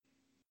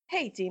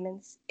Hey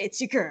demons,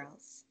 it's your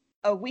girls.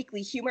 A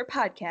weekly humor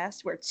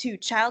podcast where two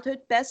childhood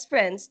best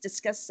friends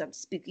discuss some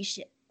spooky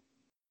shit.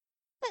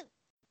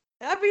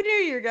 Happy New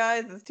Year,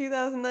 guys. It's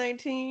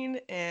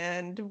 2019,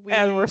 and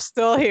we're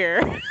still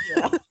here.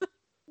 Yeah.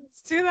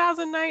 It's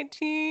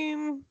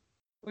 2019.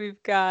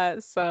 We've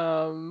got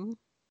some...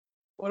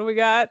 What do we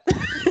got?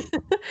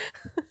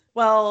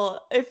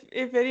 Well,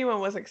 if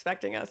anyone was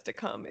expecting us to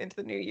come into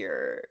the new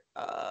year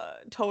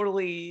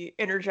totally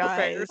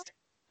energized,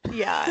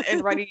 yeah,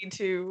 and ready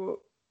to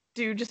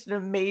do just an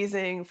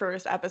amazing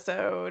first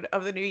episode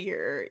of the new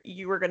year,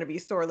 you were going to be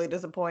sorely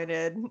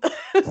disappointed.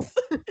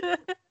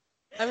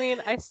 I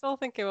mean, I still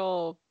think it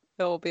will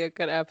be a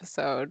good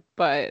episode,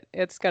 but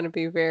it's going to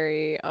be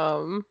very I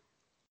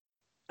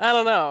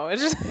don't know.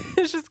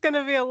 It's just going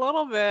to be a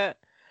little bit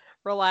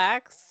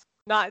relaxed,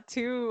 not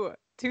too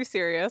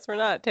serious. We're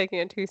not taking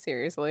it too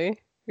seriously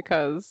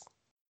because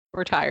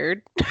we're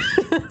tired.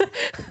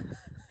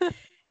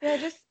 Yeah,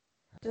 just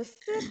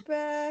sit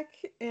back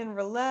and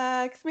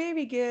relax,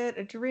 maybe get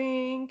a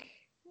drink.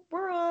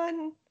 We're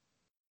on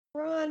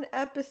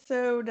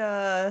episode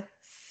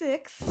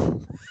 6.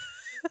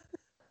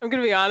 I'm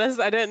gonna be honest,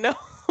 I didn't know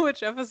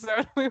which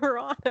episode we were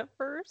on at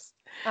first.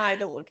 I had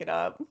to look it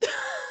up.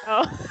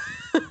 Oh,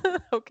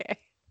 okay.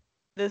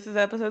 This is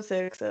episode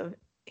 6 of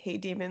Hey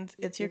Demons,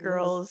 It's Your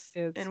Girls,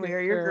 and we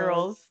are your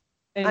girls.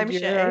 And I'm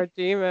you're Shay. our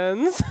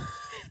demons.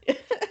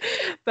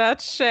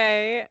 That's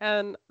Shay,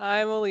 and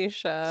I'm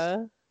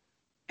Alicia.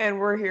 And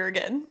we're here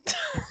again.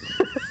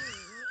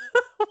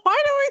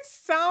 Why do we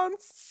sound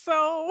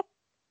so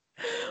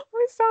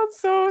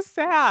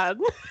sad?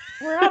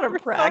 We're out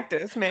of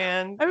practice,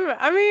 man.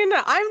 I mean,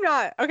 I'm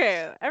not.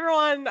 Okay,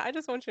 everyone, I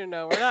just want you to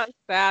know we're not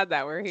sad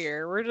that we're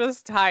here. We're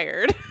just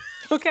tired.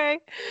 Okay?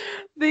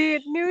 The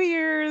New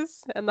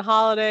Year's and the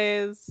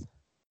holidays,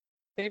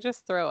 they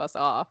just throw us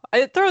off.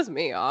 It throws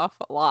me off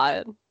a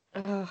lot.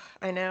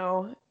 I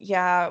know.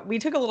 Yeah, we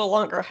took a little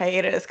longer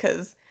hiatus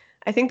because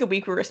I think the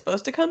week we were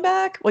supposed to come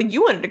back, well,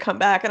 you wanted to come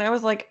back, and I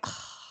was like,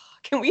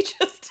 can we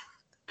just...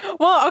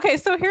 Well, okay,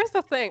 so here's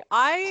the thing.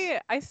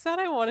 I said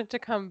I wanted to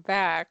come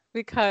back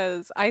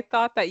because I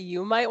thought that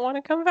you might want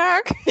to come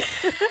back.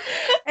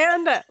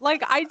 And,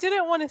 like, I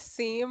didn't want to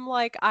seem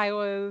like I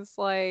was,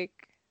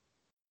 like,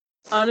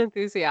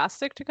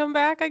 unenthusiastic to come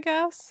back, I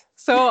guess.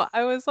 So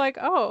I was like,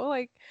 oh,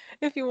 like,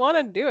 if you want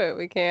to do it,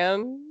 we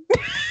can.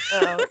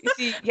 Oh, you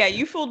see, yeah,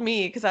 you fooled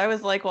me because I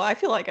was like, well, I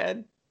feel like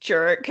a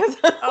jerk because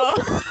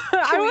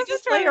I was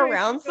just play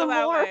around some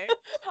more.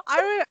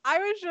 I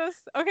was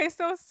just okay.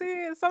 So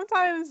see,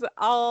 sometimes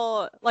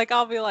I'll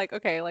be like,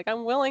 okay, like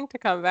I'm willing to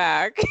come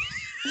back.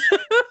 That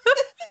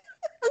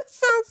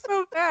sounds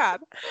so bad.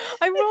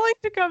 I'm willing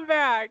to come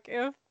back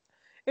if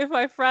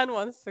my friend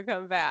wants to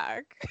come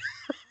back.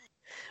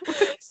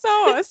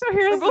 So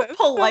here's We're both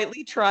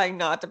politely trying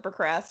not to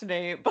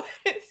procrastinate, but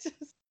it's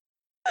just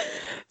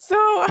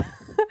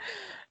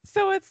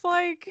so it's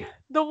like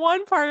the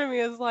one part of me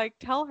is like,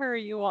 tell her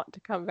you want to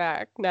come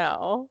back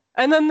now.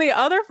 And then the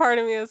other part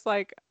of me is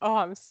like, oh,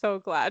 I'm so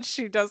glad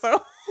she doesn't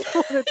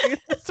want to do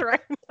this right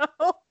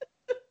now.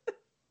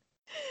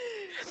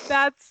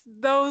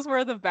 Those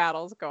were the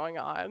battles going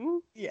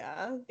on.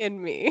 Yeah.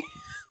 In me.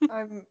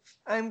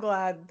 I'm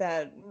glad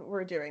that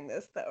we're doing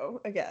this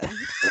though again.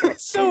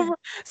 So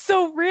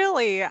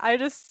really, I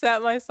just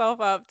set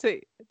myself up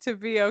to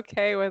be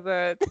okay with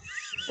it.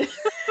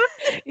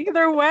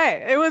 Either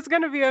way, it was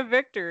going to be a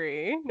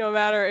victory, no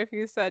matter if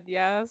you said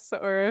yes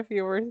or if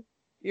you were,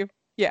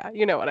 yeah,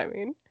 you know what I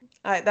mean.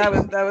 That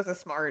was a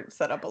smart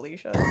setup,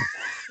 Alicia.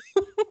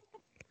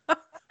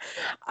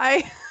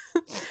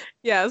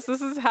 Yes,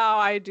 this is how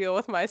I deal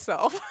with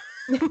myself.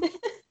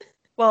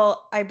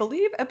 Well, I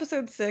believe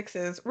episode 6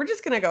 is, we're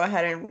just going to go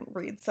ahead and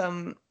read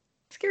some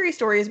scary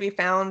stories we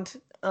found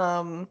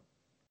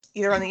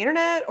either on the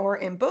internet or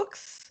in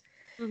books.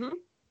 Mm-hmm.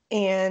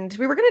 And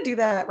we were going to do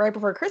that right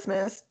before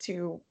Christmas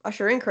to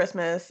usher in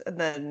Christmas, and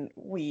then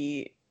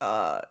we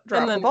dropped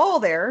the ball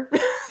there.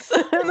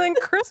 And then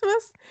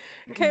Christmas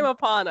came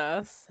upon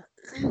us,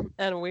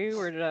 and we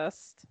were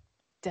just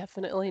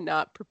definitely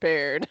not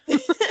prepared.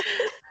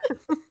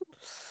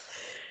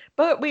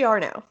 But we are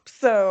now.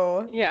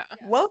 So, yeah.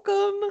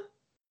 Welcome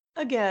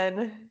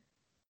again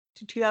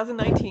to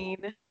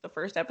 2019, the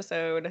first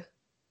episode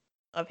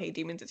of Hey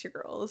Demons, It's Your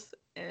Girls.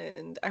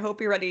 And I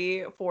hope you're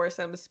ready for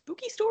some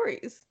spooky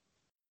stories.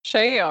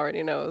 Shay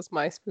already knows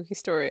my spooky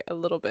story a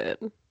little bit.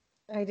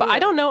 I do. But I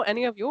don't know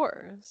any of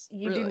yours.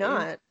 You really. Do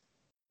not.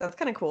 That's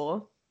kind of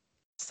cool.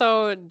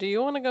 So, do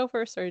you want to go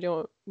first or do you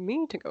want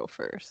me to go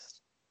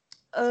first?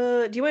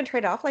 Do you want to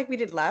trade off like we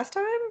did last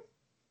time?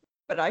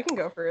 But I can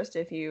go first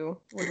if you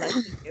would like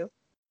me to.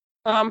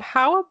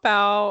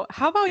 How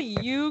about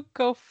you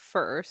go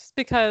first?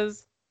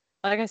 Because,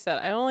 like I said,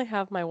 I only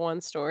have my one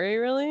story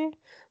really.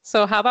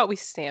 So how about we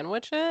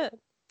sandwich it?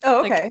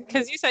 Oh, okay.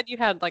 Because you said you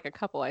had like a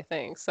couple, I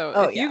think. So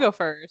if you go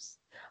first,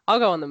 I'll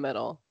go in the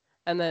middle,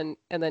 and then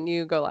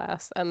you go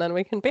last, and then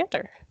we can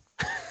banter.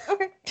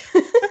 Okay.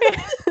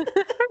 Okay. All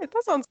right,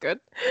 that sounds good.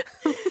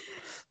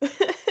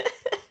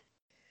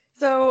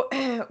 So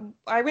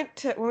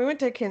when we went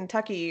to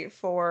Kentucky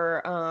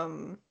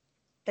for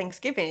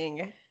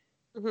Thanksgiving,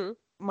 Mm-hmm.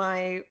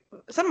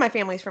 some of my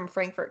family's from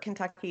Frankfort,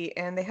 Kentucky,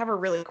 and they have a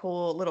really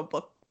cool little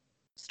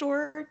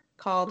bookstore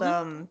called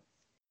and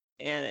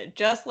it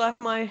just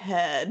left my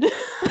head.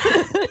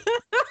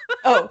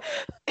 Oh,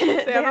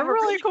 they have a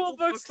really cool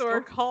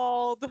bookstore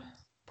called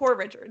Poor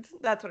Richard's.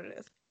 That's what it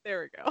is.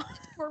 There we go.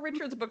 Poor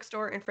Richard's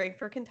bookstore in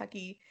Frankfort,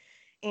 Kentucky.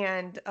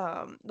 And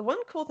the one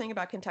cool thing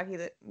about Kentucky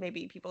that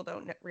maybe people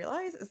don't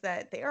realize is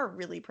that they are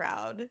really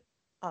proud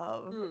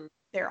of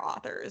their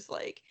authors.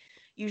 Like,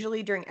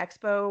 usually during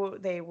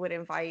Expo, they would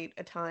invite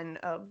a ton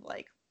of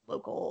like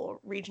local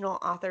regional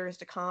authors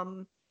to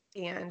come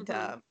and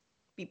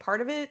be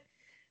part of it.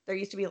 There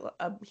used to be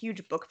a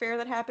huge book fair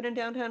that happened in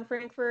downtown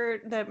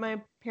Frankfort that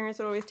my parents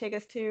would always take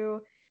us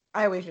to.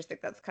 I always just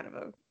think that's kind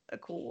of a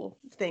cool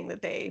thing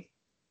that they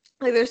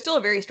like. There's still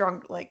a very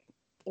strong like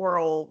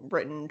oral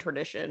written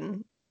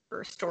tradition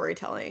for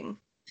storytelling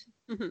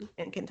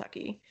in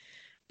Kentucky.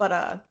 But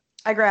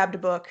I grabbed a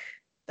book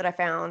that I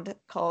found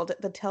called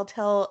The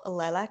Telltale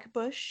Lilac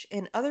Bush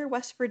and Other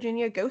West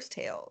Virginia Ghost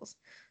Tales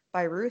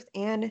by Ruth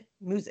Ann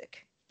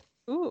Musick.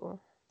 Ooh.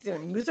 Is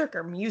it Musick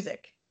or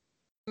Music?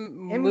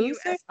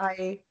 Music?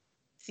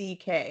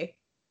 Musick.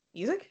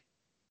 Music?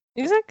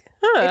 Music?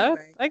 Huh.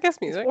 Anyway, I guess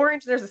music. It's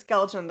orange. There's a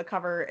skeleton on the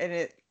cover, and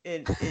it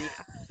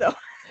yeah.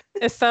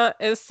 So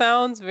it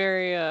sounds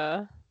very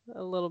a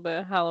little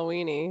bit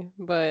Halloweeny,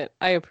 but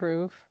I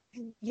approve.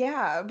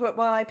 Yeah, but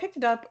I picked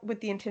it up with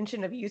the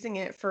intention of using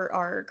it for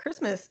our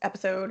Christmas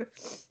episode,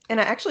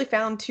 and I actually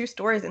found 2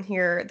 stories in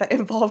here that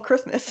involve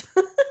Christmas.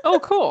 Oh,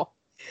 cool.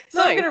 So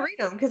nice. I'm gonna read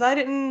them because I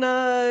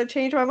didn't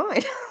change my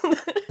mind.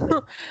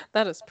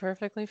 That is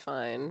perfectly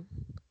fine.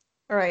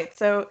 All right,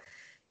 so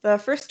the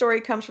first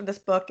story comes from this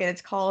book, and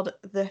it's called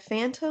The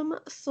Phantom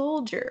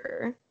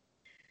Soldier.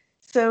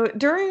 So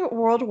during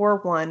World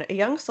War I, a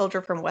young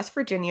soldier from West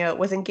Virginia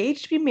was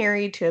engaged to be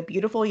married to a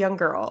beautiful young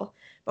girl,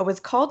 but was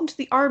called into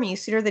the army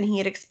sooner than he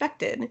had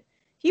expected.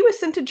 He was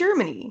sent to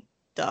Germany.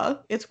 Duh,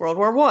 it's World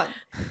War I.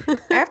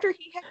 After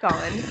he had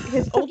gone,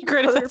 his older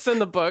brother... That's in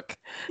the book.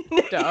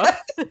 Duh.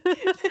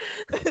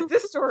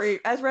 This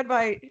story, as read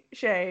by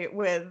Shay,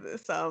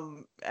 with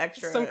some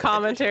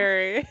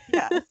commentary.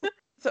 Yeah.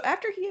 So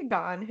after he had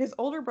gone, his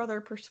older brother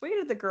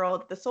persuaded the girl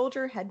that the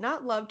soldier had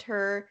not loved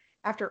her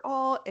after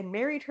all and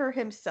married her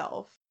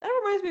himself. That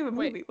reminds me of a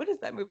movie. Wait. What is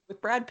that movie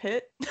with Brad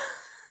Pitt?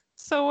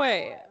 So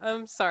wait,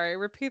 I'm sorry.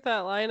 Repeat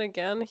that line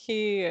again.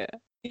 After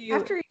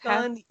he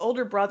gone, the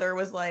older brother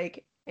was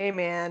like, "Hey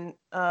man,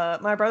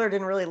 my brother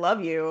didn't really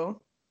love you.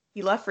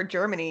 He left for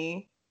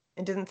Germany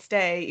and didn't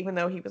stay, even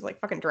though he was like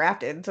fucking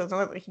drafted. So it's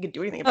not like he could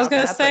do anything about that."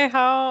 I was gonna say,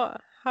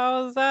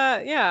 how is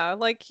that? Yeah,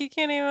 like he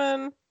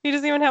doesn't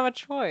even have a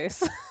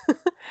choice.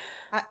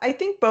 I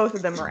think both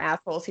of them are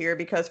assholes here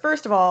because,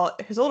 first of all,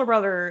 his older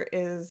brother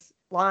is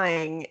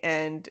lying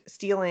and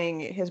stealing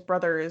his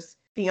brother's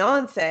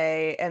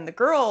fiance, and the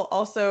girl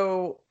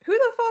also, who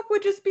the fuck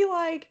would just be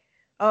like,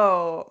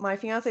 "Oh, my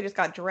fiance just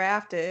got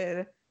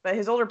drafted, but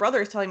his older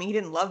brother is telling me he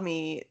didn't love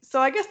me," so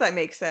I guess that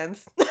makes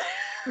sense.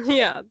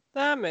 Yeah,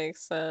 that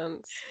makes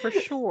sense, for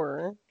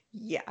sure.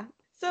 Yeah.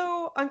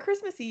 So, on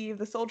Christmas Eve,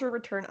 the soldier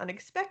returned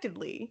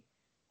unexpectedly.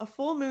 A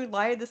full moon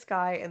lighted the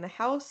sky, and the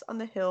house on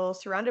the hill,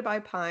 surrounded by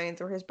pines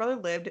where his brother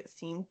lived,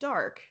 seemed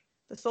dark.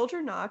 The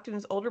soldier knocked, and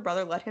his older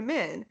brother let him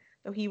in,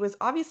 though he was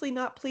obviously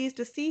not pleased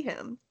to see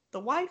him.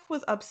 The wife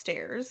was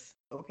upstairs.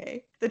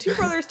 Okay. The 2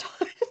 brothers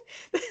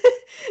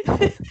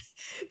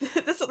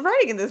This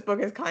writing in this book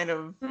is kind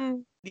of...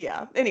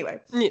 Yeah. Anyway.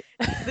 Yeah.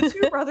 The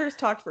 2 brothers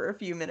talked for a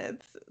few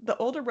minutes. The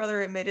older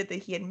brother admitted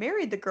that he had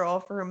married the girl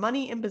for her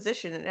money and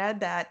position and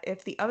added that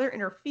if the other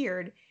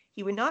interfered,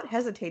 he would not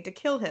hesitate to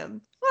kill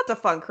him. That's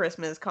a fun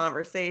Christmas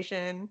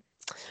conversation.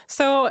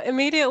 So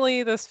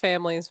immediately this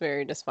family is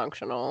very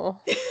dysfunctional.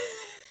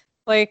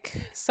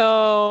 Like,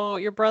 so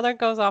your brother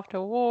goes off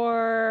to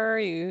war,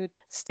 you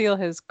steal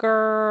his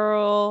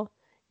girl,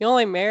 you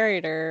only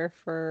married her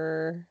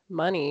for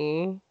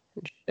money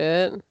and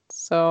shit.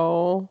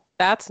 So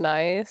that's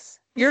nice.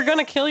 You're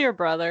gonna kill your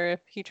brother if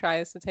he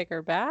tries to take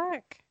her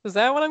back? Is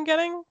that what I'm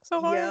getting so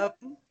far? Yep.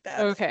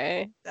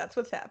 Okay. That's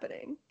what's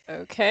happening.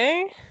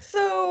 Okay.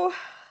 So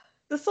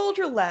the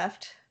soldier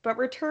left, but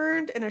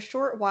returned in a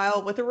short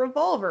while with a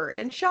revolver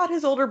and shot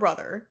his older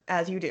brother,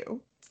 as you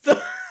do.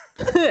 So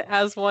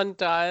as one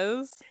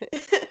does.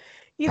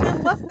 He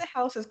then left the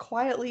house as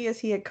quietly as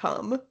he had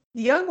come.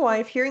 The young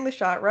wife, hearing the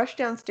shot, rushed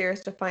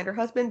downstairs to find her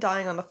husband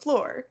dying on the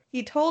floor.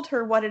 He told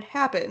her what had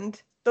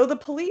happened. Though the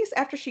police,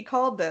 after she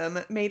called them,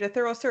 made a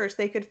thorough search,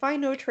 they could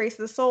find no trace of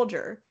the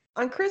soldier.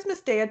 On Christmas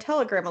Day, a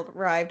telegram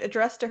arrived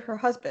addressed to her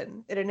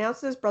husband. It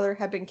announced that his brother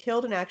had been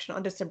killed in action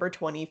on December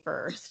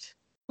 21st.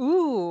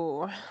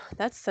 Ooh,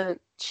 that sent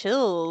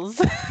chills.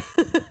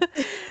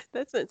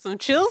 That sent some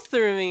chills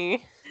through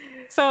me.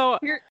 So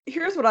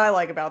here's what I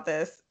like about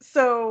this.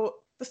 So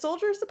the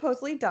soldier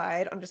supposedly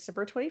died on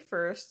December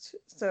 21st.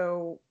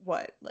 So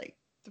what, like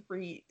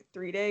three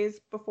days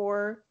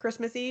before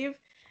Christmas Eve?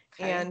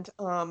 Okay. And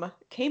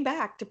came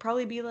back to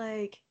probably be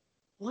like,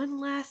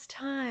 one last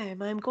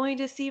time, I'm going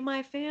to see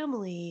my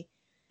family.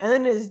 And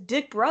then his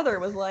dick brother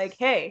was like,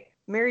 hey,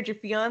 married your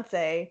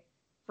fiance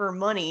for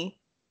money,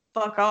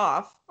 fuck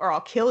off, or I'll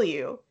kill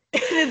you.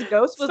 And his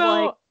ghost was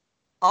like,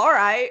 all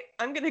right,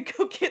 I'm going to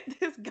go get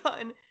this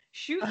gun,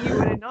 shoot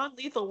you in a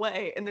non-lethal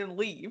way, and then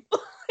leave.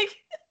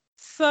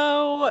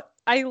 So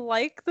I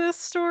like this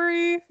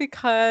story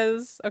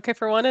because, okay,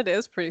 for one, it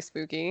is pretty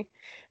spooky.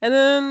 And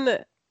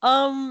then,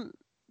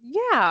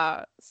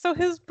 yeah, so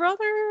his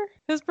brother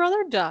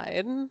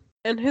died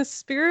and his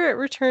spirit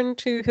returned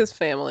to his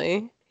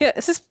family. Yeah,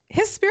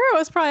 his spirit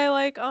was probably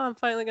like, oh, I'm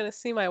finally gonna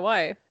see my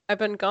wife. I've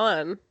been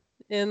gone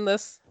in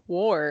this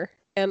war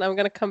and I'm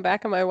gonna come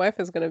back and my wife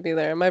is gonna be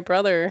there. And my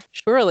brother,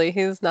 surely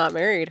he's not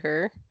married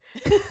her.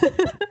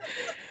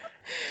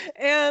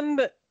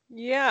 And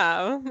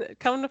yeah,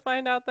 come to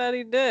find out that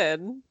he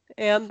did.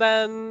 And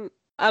then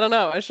I don't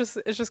know, it's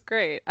just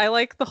great. I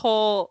like the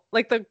whole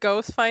like the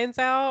ghost finds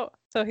out,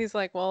 so he's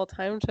like, well,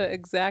 time to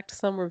exact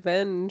some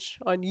revenge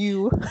on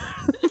you.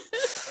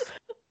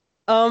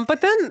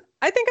 But then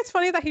I think it's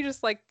funny that he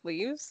just like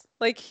leaves.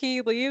 Like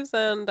he leaves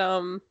and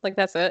like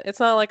that's it. It's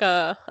not like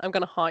I'm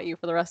gonna haunt you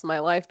for the rest of my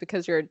life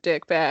because you're a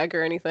dick bag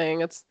or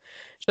anything. It's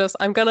just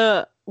I'm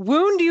gonna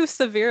wound you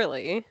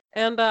severely,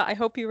 and I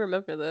hope you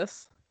remember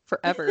this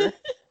forever.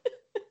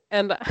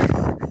 And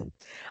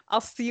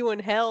I'll see you in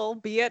hell,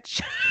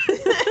 bitch.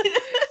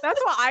 That's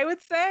what I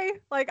would say.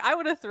 Like I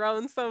would have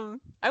thrown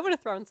some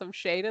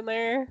shade in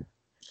there.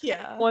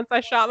 Yeah. Once I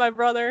shot my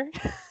brother.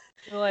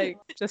 Like,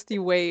 just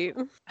you wait.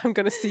 I'm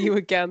gonna see you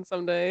again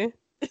someday.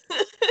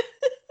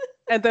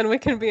 And then we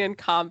can be in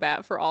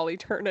combat for all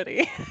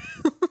eternity.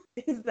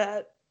 Is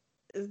that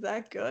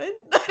good?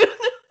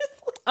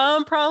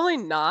 Probably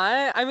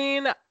not.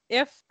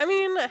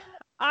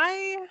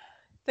 I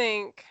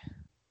think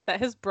that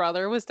his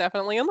brother was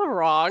definitely in the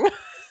wrong.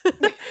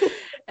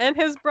 And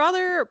his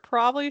brother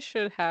probably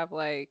should have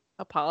like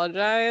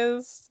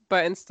apologized,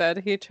 but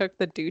instead he took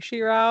the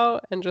douchey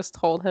route and just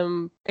told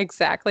him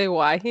exactly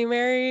why he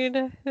married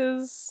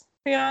his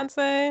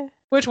fiance,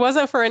 which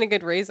wasn't for any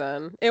good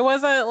reason. It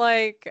wasn't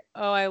like,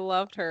 oh, I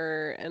loved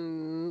her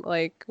and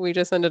like we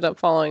just ended up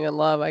falling in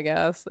love, I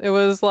guess. It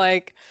was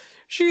like,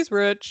 she's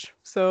rich,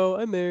 so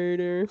I married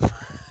her.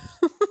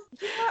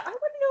 Yeah, I want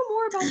to know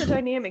more about the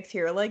dynamics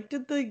here. Like,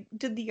 did the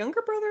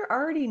younger brother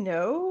already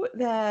know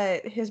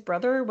that his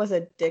brother was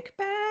a dick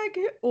bag,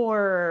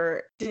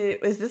 or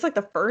is this like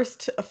the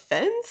first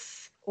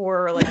offense,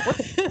 or like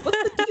what's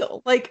the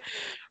deal? Like,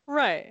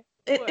 right.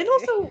 And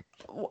also,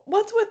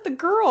 what's with the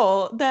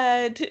girl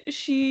that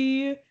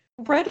she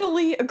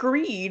readily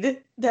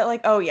agreed that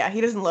like, oh yeah,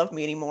 he doesn't love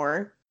me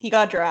anymore. He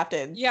got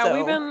drafted. Yeah,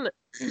 so.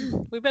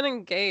 we've been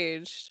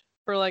engaged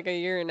for like a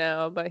year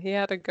now, but he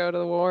had to go to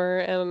the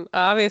war, and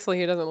obviously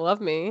he doesn't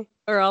love me,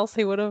 or else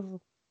he would have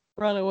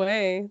run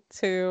away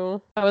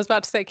to, I was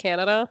about to say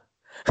Canada,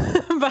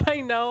 but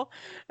I know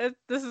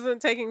this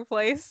isn't taking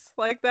place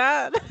like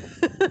that.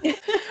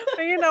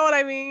 But you know what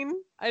I mean?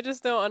 I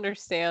just don't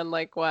understand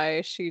like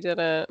why she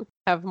didn't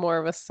have more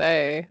of a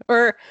say.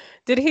 Or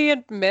did he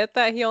admit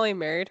that he only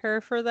married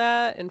her for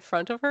that in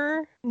front of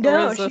her?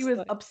 No, she was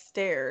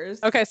upstairs.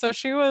 Okay, so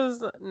she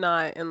was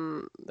not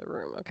in the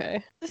room.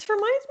 Okay. This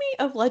reminds me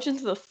of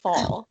Legends of the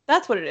Fall.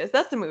 That's what it is.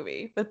 That's the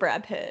movie with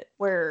Brad Pitt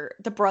where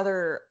the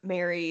brother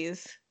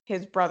marries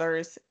his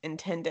brother's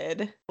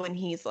intended when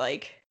he's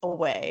like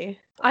away.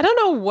 I don't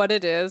know what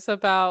it is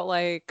about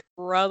like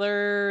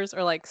brothers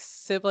or like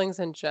siblings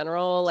in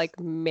general, like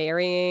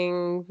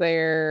marrying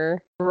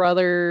their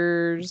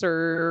brothers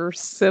or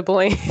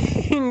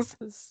siblings,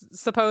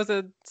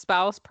 supposed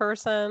spouse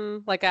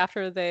person, like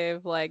after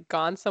they've like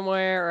gone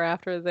somewhere or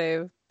after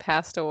they've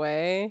passed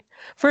away.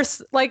 For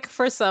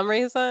some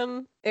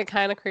reason, it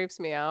kind of creeps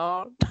me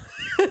out.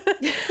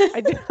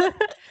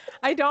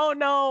 I don't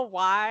know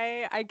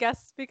why. I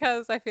guess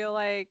because I feel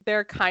like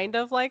they're kind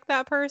of like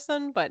that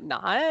person, but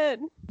not.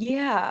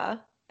 Yeah.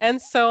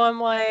 And so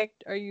I'm like,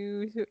 are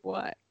you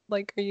what?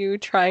 Like, are you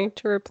trying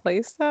to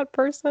replace that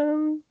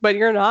person? But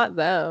you're not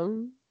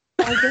them.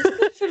 I guess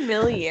the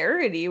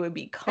familiarity would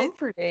be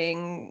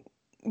comforting,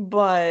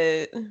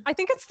 but I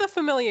think it's the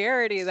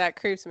familiarity that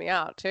creeps me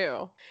out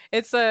too.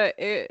 It's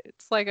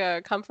like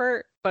a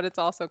comfort, but it's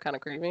also kind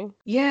of creepy.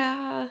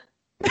 Yeah.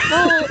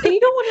 Well, and you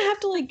don't want to have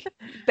to like,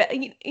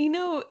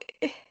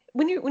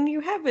 when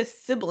you have a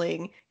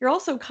sibling, you're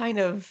also kind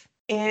of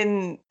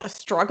in a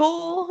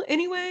struggle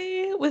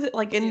anyway with it,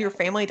 like in your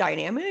family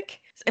dynamic.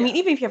 I mean,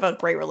 even if you have a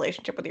great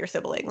relationship with your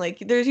sibling, like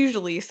there's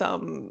usually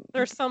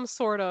there's some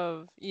sort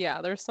of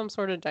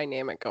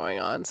dynamic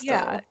going on still.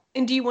 Yeah.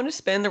 And do you want to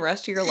spend the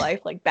rest of your life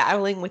like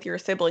battling with your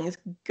sibling's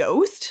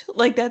ghost?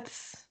 Like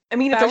I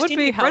mean, if they're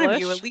standing in front of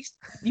you, at least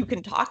you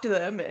can talk to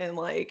them and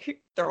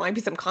like there might be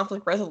some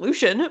conflict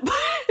resolution.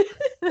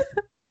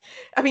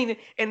 I mean,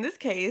 in this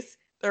case,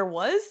 there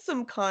was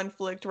some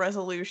conflict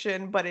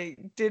resolution, but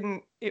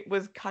it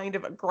was kind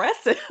of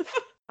aggressive.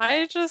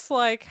 I just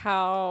like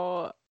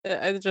how,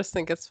 I just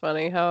think it's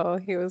funny how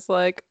he was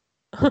like,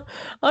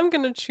 I'm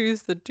gonna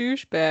choose the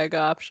douchebag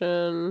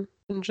option.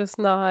 and just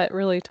not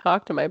really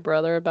talk to my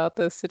brother about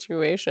this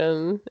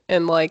situation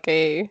in like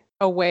a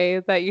way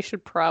that you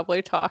should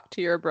probably talk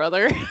to your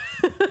brother.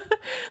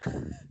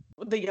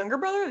 The younger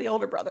brother or the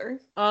older brother?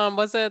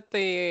 Was it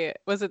the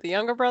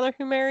younger brother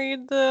who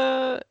married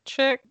the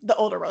chick? The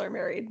older brother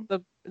married.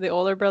 The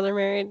older brother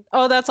married?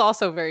 Oh, that's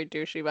also very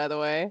douchey, by the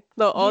way.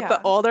 The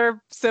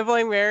older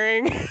sibling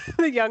marrying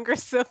the younger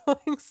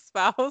sibling's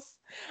spouse.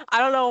 I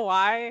don't know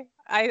why.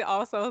 I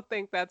also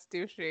think that's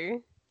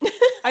douchey.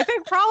 I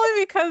think probably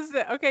because,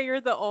 okay,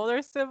 you're the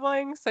older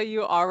sibling, so I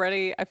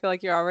feel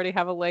like you already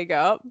have a leg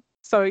up.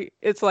 So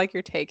it's like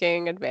you're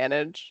taking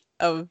advantage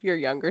of your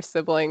younger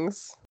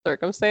sibling's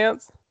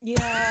circumstance.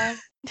 Yeah.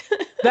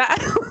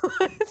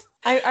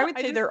 I would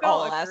say they're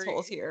all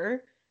assholes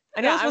here.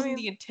 I know this wasn't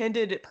the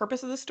intended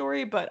purpose of the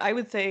story, but I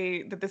would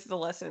say that this is a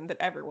lesson that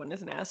everyone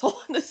is an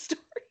asshole in this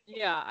story.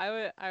 Yeah,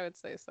 I would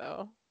say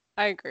so.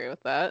 I agree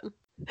with that.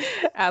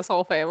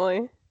 Asshole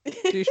family.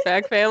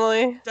 Douchebag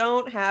family.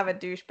 Don't have a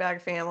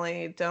douchebag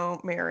family.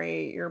 Don't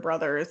marry your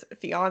brother's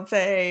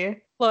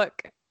fiance.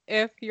 Look,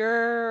 if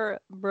your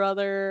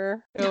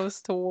brother goes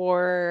to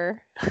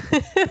war,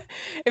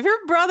 if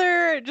your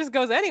brother just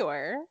goes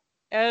anywhere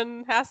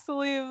and has to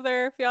leave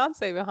their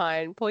fiance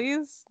behind,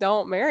 please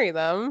don't marry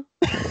them.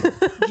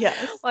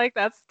 Yes. Like,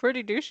 that's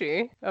pretty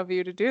douchey of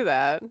you to do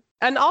that.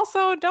 And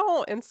also,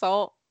 don't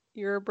insult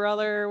your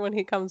brother when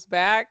he comes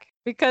back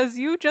because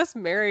you just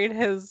married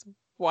his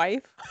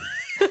wife.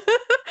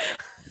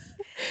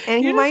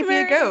 And he might be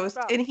a ghost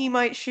and he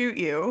might shoot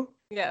you.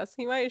 Yes,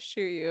 he might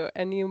shoot you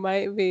and you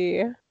might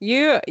be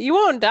you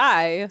won't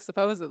die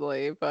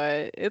supposedly,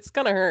 but it's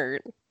gonna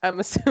hurt, I'm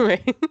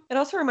assuming. It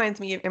also reminds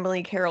me of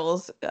Emily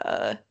Carroll's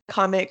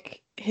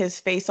comic His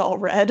Face All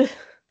Red.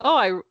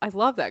 Oh, I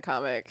love that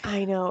comic.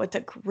 I know, it's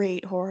a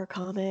great horror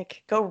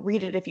comic. Go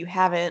read it if you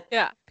haven't.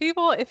 Yeah,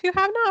 people, if you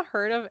have not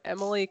heard of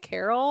Emily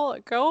Carroll,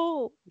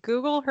 go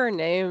Google her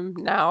name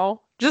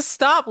now. Just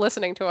stop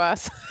listening to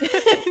us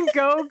and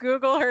go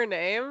Google her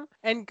name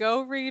and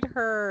go read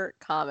her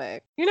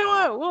comic. You know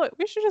what? Well,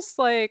 we should just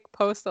like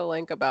post a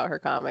link about her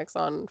comics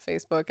on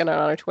Facebook and on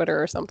our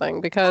Twitter or something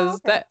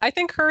because that I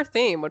think her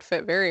theme would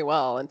fit very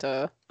well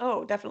into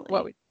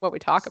definitely what we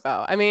talk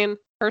about. I mean,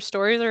 her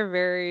stories are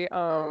very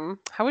how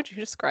would you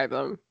describe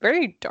them?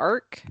 Very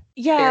dark.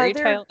 Yeah,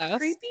 they're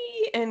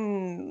creepy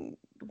and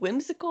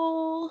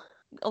whimsical.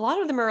 A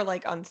lot of them are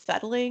like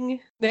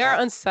unsettling. They are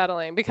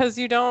unsettling because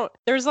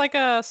there's like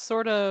a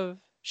sort of,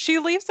 she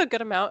leaves a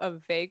good amount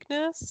of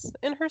vagueness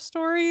in her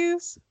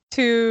stories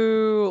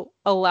to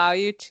allow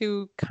you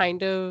to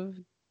kind of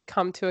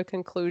come to a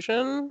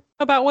conclusion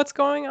about what's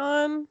going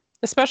on,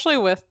 especially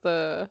with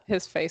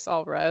his face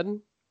all red.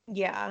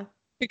 Yeah.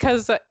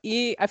 Because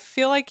I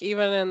feel like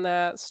even in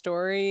that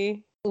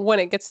story, when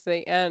it gets to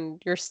the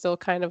end, you're still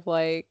kind of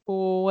like,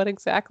 what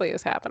exactly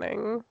is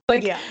happening?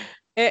 Like, yeah.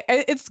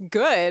 It's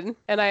good,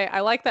 and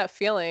I like that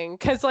feeling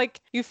because like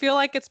you feel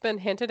like it's been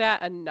hinted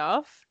at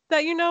enough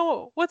that you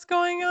know what's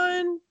going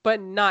on,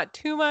 but not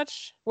too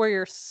much where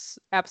you're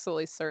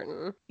absolutely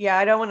certain. Yeah,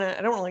 I don't want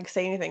to like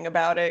say anything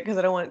about it because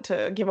I don't want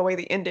to give away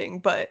the ending,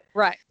 but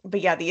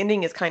yeah, the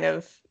ending is kind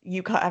of,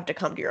 you have to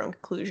come to your own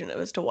conclusion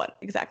as to what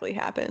exactly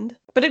happened.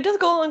 But it does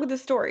go along with the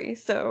story,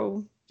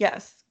 so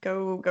yes,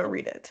 go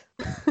read it.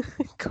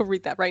 Go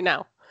read that right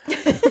now.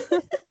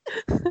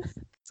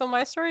 So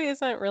my story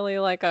isn't really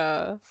like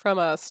from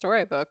a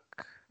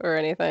storybook or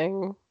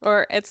anything,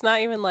 or it's not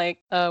even like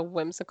a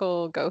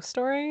whimsical ghost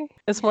story.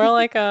 It's more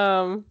like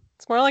a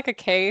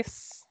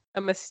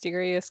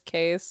mysterious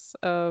case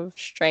of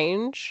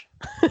strange.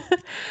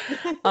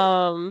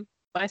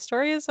 My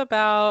story is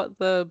about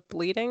the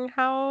Bleeding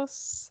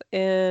House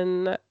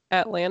in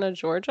Atlanta,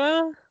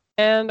 Georgia.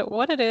 And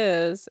what it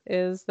is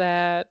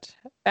that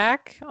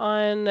back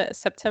on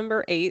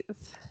September 8th,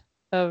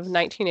 of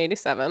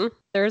 1987,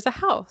 there's a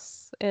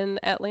house in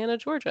Atlanta,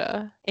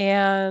 Georgia,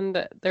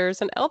 and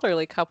there's an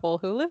elderly couple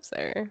who lives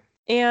there.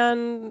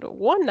 And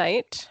one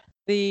night,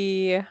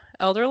 the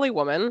elderly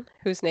woman,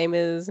 whose name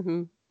is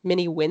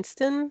Minnie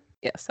Winston,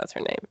 yes, that's her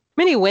name,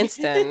 Minnie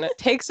Winston,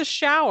 takes a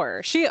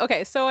shower.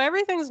 So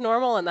everything's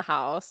normal in the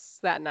house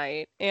that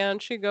night,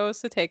 and she goes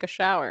to take a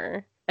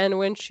shower. And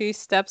when she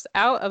steps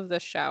out of the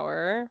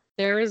shower,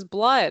 there is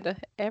blood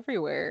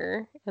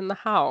everywhere in the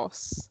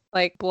house.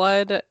 Like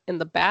blood in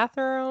the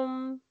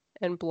bathroom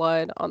and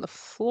blood on the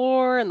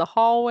floor, in the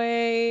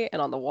hallway,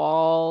 and on the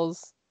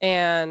walls.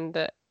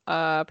 And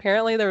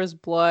apparently there was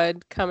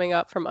blood coming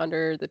up from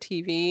under the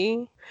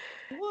TV.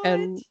 What?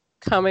 And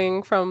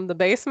coming from the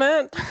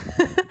basement.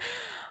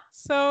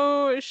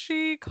 So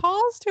she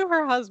calls to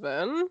her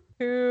husband,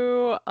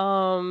 who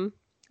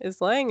is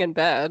laying in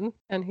bed,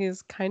 and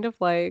he's kind of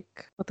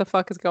like, what the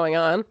fuck is going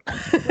on?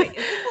 Wait,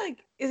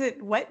 is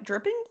it wet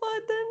dripping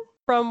blood then?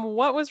 From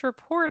what was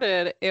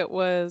reported, it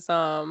was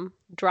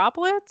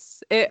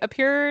droplets. It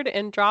appeared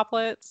in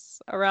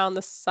droplets around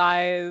the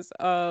size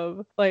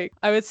of, like,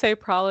 I would say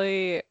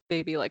probably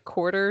maybe like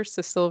quarters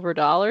to silver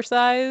dollar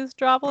size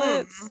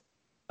droplets.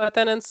 But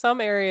then in some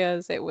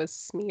areas it was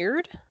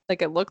smeared.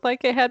 Like it looked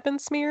like it had been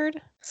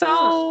smeared.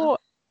 So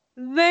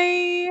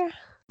They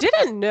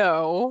didn't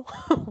know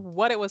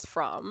what it was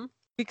from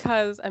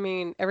because, I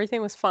mean,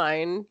 everything was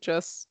fine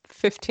just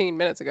 15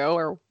 minutes ago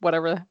or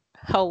whatever the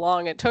hell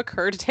long it took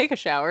her to take a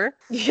shower.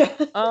 Yeah.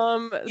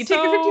 You take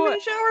a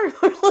 15-minute shower?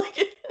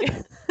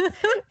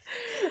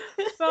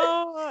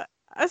 So,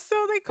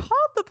 so they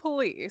called the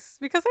police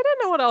because they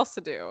didn't know what else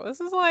to do.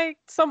 This is like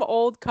some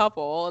old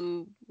couple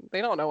and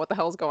they don't know what the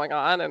hell's going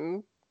on,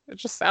 and it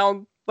just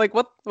sounds like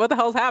what the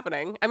hell's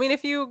happening? I mean,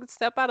 if you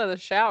step out of the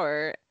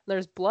shower and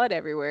there's blood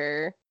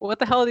everywhere, what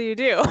the hell do you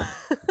do?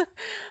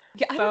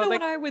 Yeah, I don't know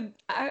what I would.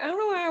 I don't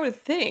know what I would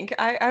think.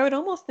 I would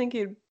almost think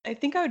it. I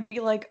think I would be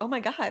like, oh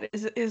my god,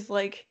 is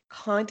like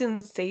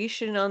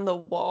condensation on the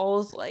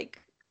walls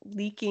like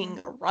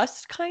leaking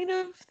rust kind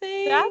of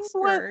thing? That's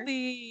what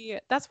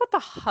the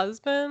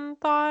husband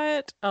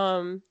thought.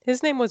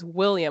 His name was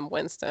William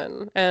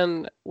Winston,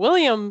 and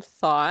William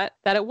thought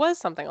that it was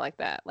something like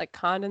that, like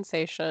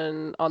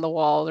condensation on the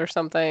walls or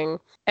something.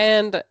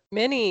 And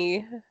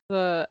Minnie,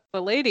 the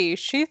lady,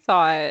 she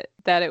thought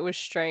that it was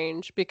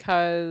strange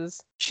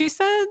because she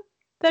said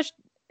that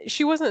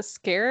she wasn't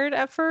scared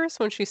at first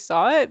when she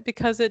saw it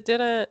because it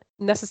didn't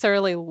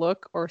necessarily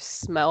look or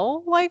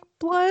smell like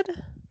blood.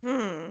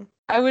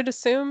 I would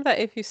assume that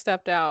if you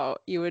stepped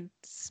out, you would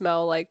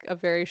smell like a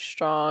very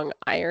strong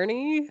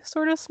irony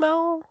sort of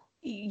smell.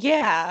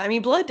 Yeah, I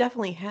mean, blood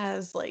definitely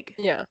has like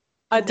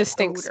a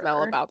distinct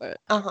smell about it.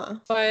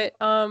 But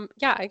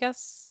yeah, I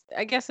guess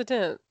it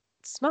didn't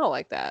smell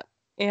like that.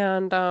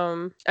 And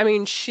I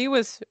mean, she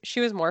was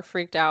more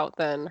freaked out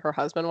than her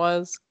husband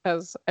was,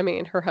 because I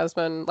mean, her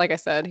husband, like I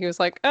said, he was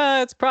like,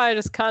 it's probably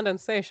just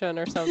condensation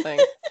or something.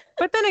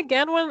 But then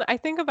again, when I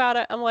think about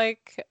it, I'm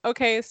like,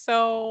 okay,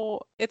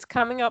 so it's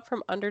coming up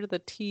from under the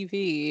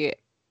TV,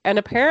 and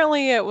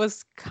apparently it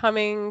was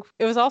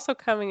also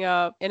coming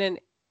up in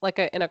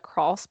a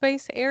crawl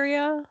space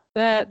area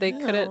that they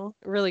couldn't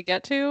really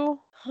get to.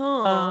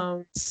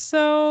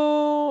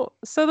 So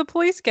the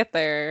police get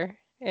there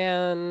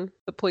and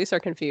the police are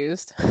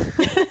confused.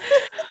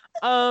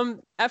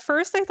 At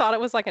first they thought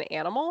it was like an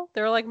animal.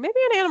 They were like, maybe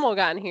an animal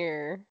got in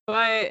here,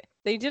 but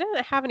they didn't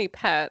have any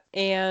pets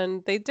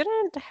and they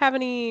didn't have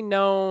any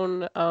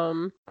known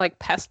like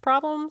pest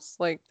problems.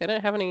 Like they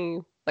didn't have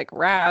any like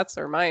rats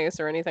or mice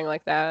or anything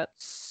like that.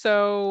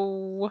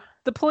 So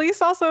the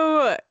police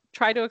also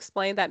tried to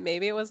explain that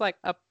maybe it was like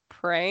a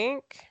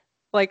prank.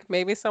 Like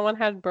maybe someone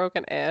had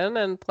broken in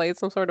and played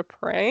some sort of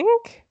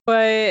prank,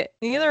 but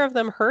neither of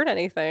them heard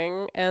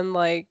anything and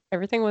like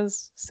everything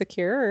was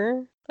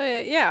secure.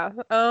 But yeah,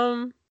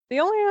 the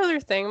only other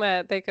thing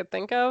that they could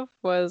think of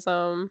was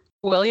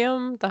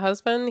William, the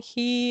husband,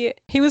 he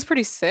was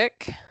pretty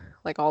sick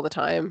like all the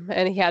time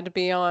and he had to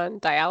be on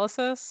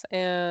dialysis,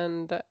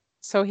 and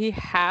so he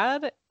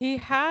had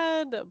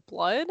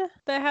blood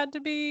that had to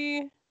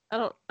be,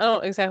 I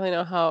don't exactly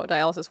know how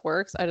dialysis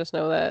works. I just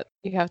know that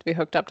you have to be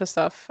hooked up to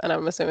stuff, and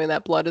I'm assuming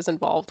that blood is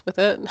involved with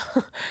it.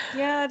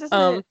 Yeah,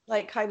 doesn't it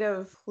like kind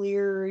of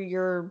clear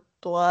your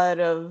blood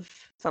of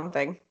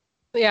something?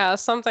 Yeah,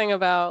 something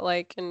about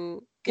like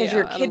because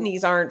your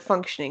kidneys aren't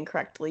functioning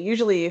correctly.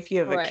 Usually, if you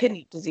have a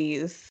kidney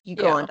disease, you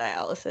go on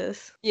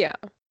dialysis. Yeah,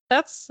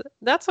 that's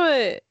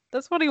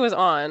what he was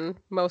on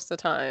most of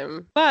the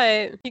time.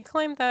 But he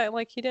claimed that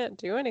like he didn't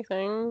do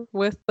anything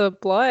with the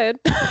blood.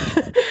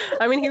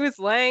 I mean, he was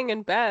laying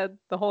in bed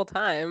the whole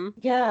time.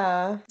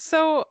 Yeah.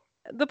 So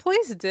the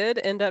police did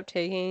end up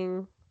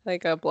taking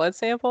like a blood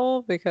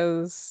sample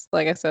because,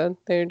 like I said,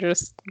 they're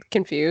just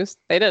confused.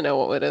 They didn't know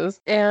what it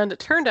is. And it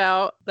turned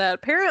out that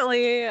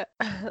apparently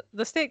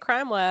the state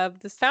crime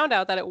lab just found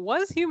out that it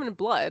was human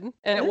blood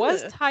and it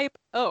was type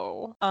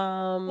O.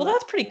 Well,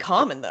 that's pretty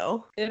common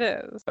though. It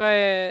is.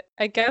 But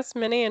I guess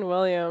Minnie and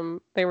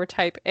William, they were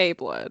type A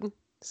blood.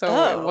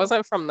 So it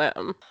wasn't from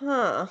them.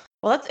 Huh.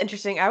 Well, that's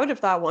interesting. I would have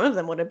thought one of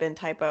them would have been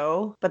type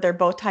O, but they're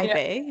both type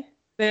A.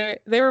 They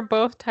were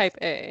both type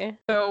A,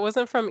 so it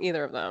wasn't from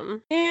either of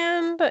them.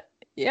 And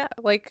yeah,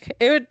 like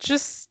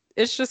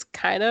it's just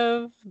kind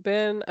of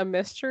been a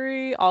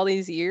mystery all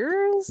these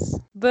years.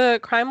 The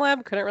crime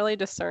lab couldn't really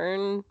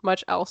discern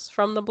much else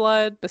from the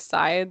blood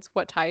besides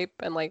what type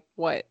and like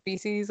what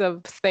species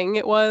of thing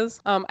it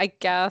was. I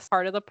guess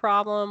part of the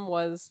problem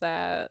was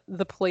that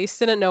the police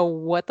didn't know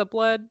what the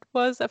blood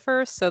was at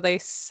first, so they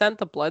sent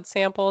the blood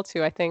sample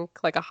to, I think,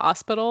 like a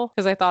hospital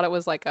because they thought it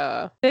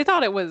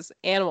was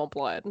animal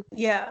blood.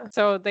 Yeah.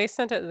 So they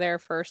sent it there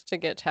first to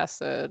get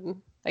tested,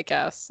 I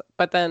guess,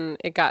 but then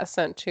it got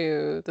sent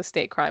to the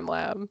state crime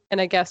lab,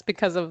 and I guess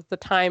because of the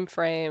time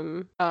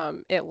frame,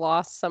 it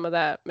lost some of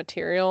that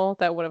material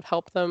that would have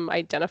helped them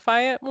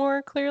identify it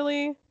more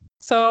clearly.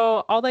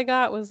 So all they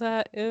got was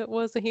that it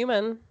was a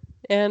human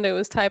and it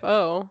was type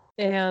O,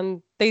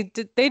 and they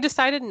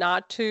decided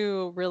not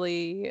to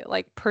really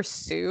like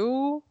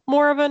pursue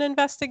more of an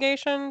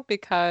investigation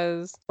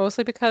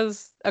mostly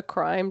because a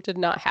crime did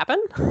not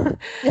happen.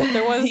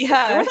 There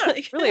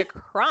wasn't really a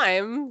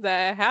crime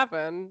that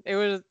happened. It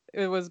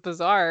was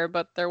bizarre,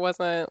 but there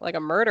wasn't like a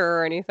murder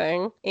or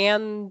anything.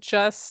 And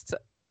just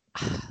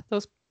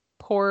those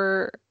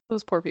poor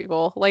Those poor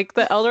people. Like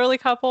the elderly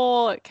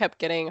couple kept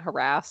getting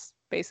harassed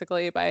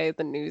basically by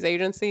the news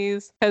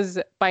agencies because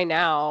by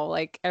now,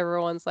 like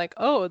everyone's like,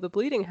 oh, the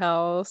bleeding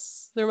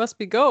house, there must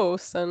be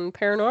ghosts and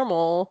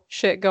paranormal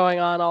shit going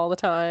on all the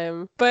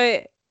time.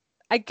 But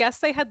I guess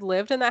they had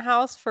lived in that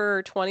house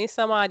for 20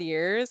 some odd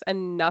years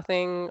and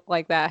nothing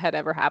like that had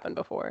ever happened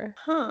before.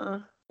 Huh.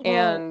 Well,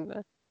 And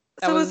that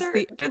so was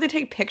did they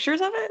take pictures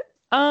of it?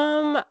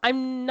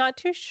 I'm not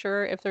too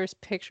sure if there's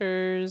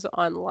pictures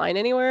online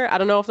anywhere. I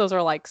don't know if those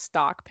are like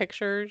stock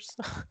pictures.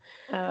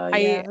 Oh, I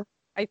yeah.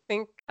 I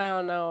think I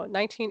don't know,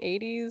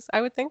 1980s.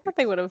 I would think that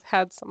they would have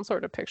had some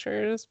sort of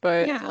pictures,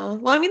 but Yeah.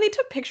 Well, I mean, they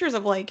took pictures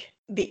of like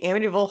the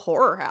Amityville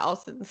Horror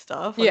House and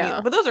stuff. I mean,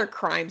 yeah. but those are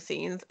crime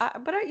scenes.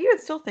 You would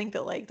still think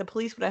that like the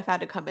police would have had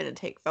to come in and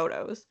take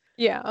photos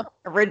Yeah.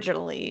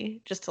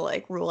 originally just to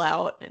like rule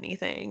out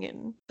anything.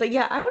 And but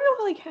yeah, I don't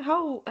know like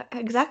how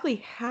exactly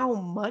how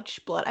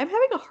much blood. I'm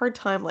having a hard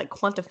time like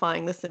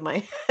quantifying this in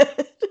my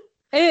head.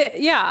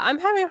 Yeah, I'm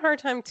having a hard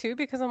time too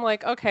because I'm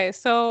like, okay,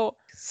 so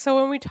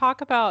when we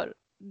talk about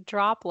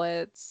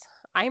droplets,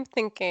 I'm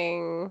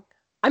thinking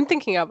I'm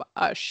thinking of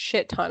a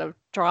shit ton of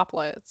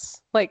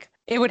droplets. Like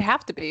it would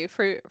have to be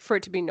for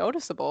it to be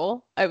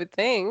noticeable, I would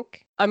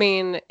think. I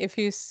mean, if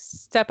you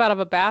step out of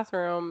a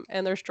bathroom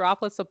and there's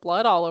droplets of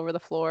blood all over the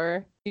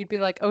floor, you'd be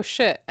like, "Oh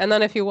shit." And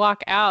then if you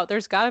walk out,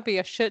 there's got to be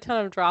a shit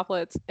ton of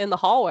droplets in the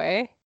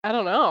hallway. I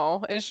don't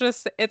know.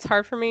 It's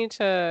hard for me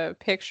to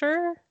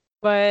picture,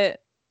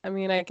 but I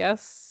mean, I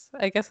guess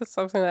it's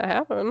something that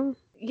happened.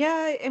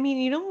 Yeah, I mean,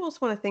 you'd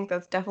almost want to think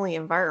that's definitely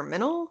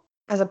environmental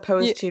as Yeah.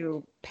 opposed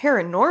to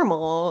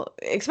paranormal,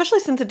 especially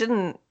since it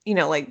didn't,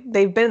 like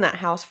they've been in that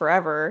house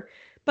forever.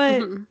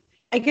 But Mhm.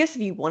 I guess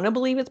if you want to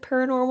believe it's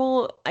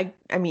paranormal,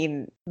 I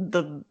mean,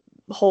 the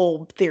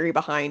whole theory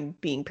behind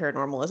being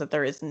paranormal is that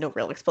there is no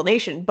real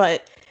explanation,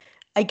 but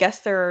I guess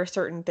there are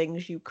certain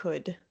things you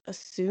could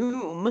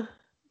assume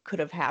could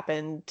have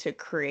happened to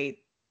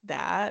create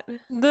that.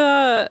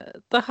 The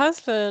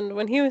husband,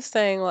 when he was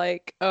saying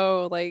like,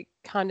 oh, like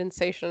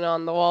condensation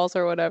on the walls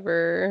or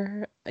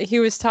whatever, he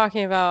was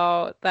talking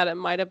about that it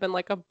might have been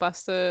like a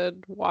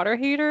busted water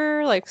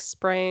heater, like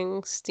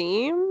spraying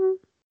steam,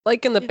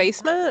 like in the Yeah.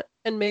 basement,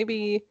 and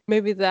maybe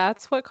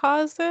that's what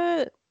caused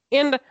it.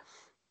 And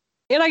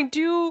And I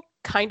do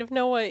kind of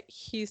know what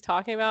he's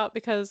talking about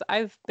because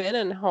I've been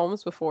in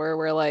homes before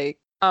where like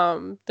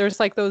there's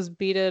like those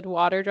beaded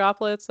water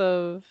droplets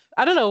of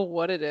I don't know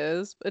what it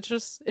is. It's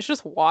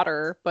just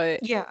water,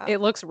 but Yeah.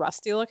 it looks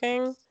rusty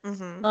looking.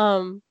 Hmm.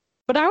 Um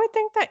but I would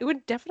think that it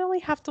would definitely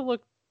have to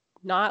look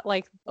not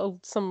like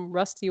some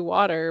rusty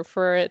water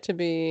for it to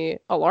be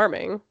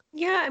alarming.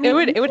 Yeah, I It mean,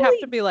 would it would have to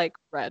usually be like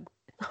red.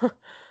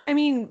 I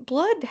mean,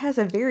 blood has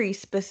a very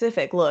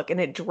specific look and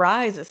it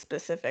dries a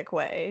specific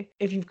way.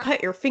 If you've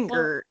cut your Well,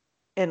 finger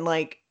and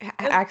like it,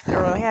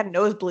 accident or had a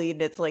nosebleed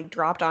and it's like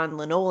dropped on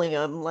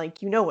linoleum,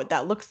 like you know what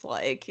that looks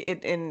like.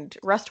 And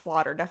rust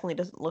water definitely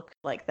doesn't look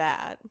like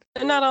that.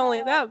 and not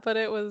only that, but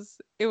it was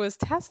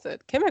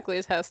tested,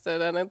 chemically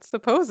tested, and it's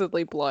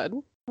supposedly blood.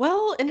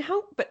 Well, and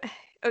how but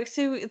oh,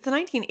 so it's the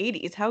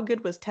 1980s. How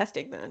good was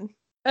testing then?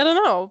 I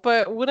don't know,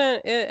 but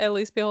wouldn't it at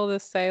least be able to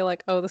say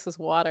like, oh, this is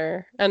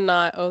water, and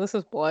not, oh, this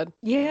is blood?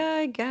 Yeah,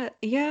 I get.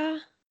 Yeah.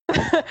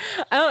 I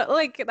don't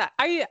like that.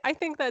 I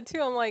think that too.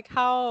 I'm like,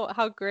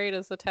 how great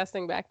is the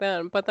testing back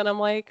then? But then I'm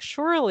like,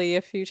 surely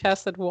if you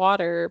tested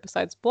water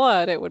besides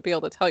blood, it would be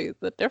able to tell you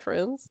the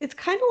difference. It's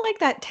kind of like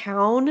that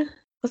town.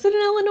 Was it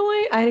in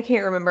Illinois? I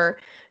can't remember.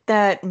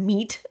 That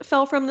meat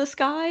fell from the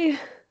sky.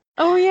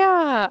 Oh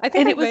yeah, I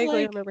think And I it was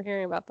vaguely like, remember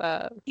hearing about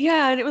that.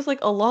 yeah, and it was like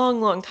a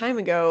long, long time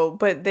ago,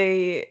 but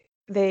they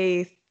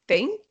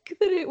think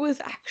that it was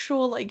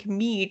actual like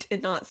meat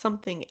and not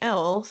something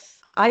else.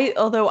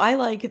 Although I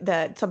like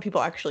that some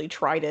people actually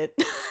tried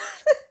it.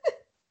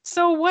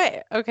 So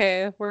what?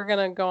 Okay, we're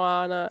gonna go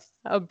on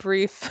a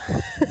brief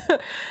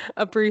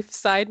a brief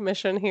side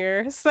mission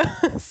here.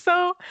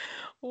 So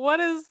what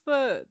is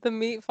the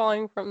meat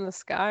falling from the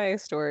sky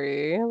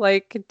story?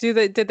 Like,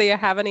 did they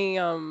have any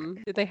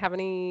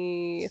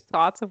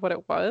thoughts of what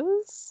it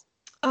was?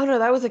 Oh no,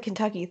 that was a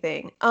Kentucky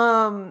thing.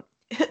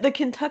 The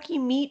Kentucky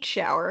meat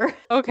shower.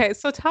 Okay,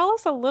 so tell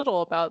us a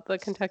little about the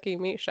Kentucky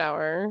meat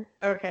shower.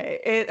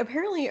 Okay, it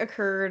apparently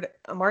occurred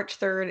March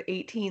 3rd,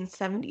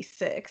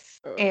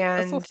 1876, That's a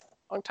and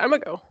long time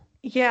ago.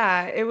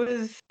 yeah, it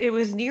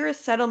was near a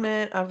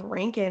settlement of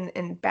Rankin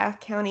in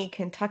Bath County,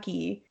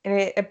 Kentucky, and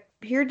it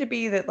appeared to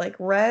be that like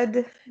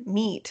red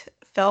meat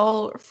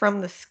fell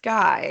from the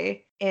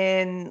sky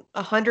in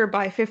 100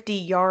 by 50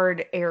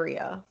 yard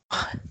area.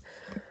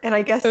 And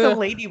I guess some Ugh,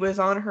 lady was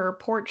on her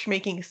porch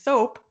making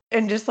soap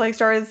and just like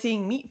started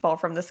seeing meat fall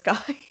from the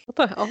sky. what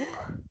the hell?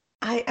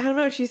 I don't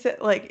know. She said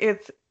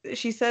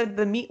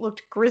the meat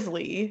looked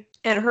grisly,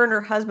 and her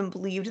husband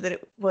believed that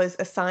it was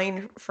a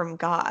sign from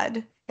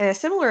God. And a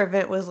similar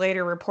event was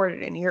later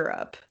reported in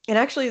Europe. And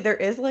actually, there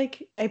is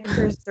like a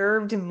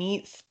preserved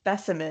meat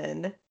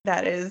specimen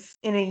that is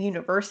in a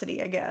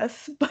university, I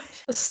guess. But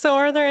So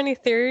are there any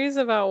theories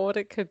about what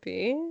it could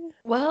be?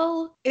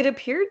 well, it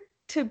appeared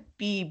to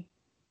be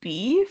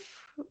beef.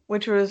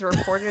 which was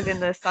reported in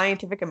the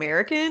Scientific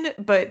American,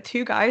 but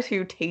 2 guys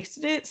who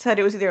tasted it said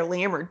it was either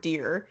lamb or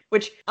deer,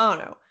 which I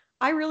don't know.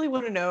 I really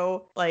want to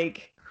know,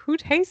 like, who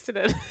tasted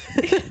it?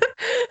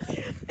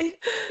 it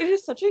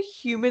is such a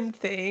human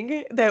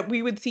thing that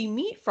we would see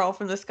meat fall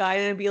from the sky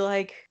and be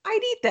like,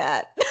 I'd eat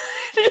that.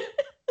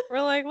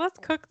 We're like, let's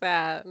cook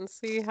that and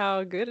see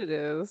how good it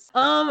is.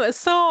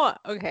 So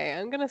okay,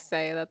 I'm gonna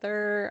say that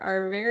there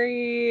are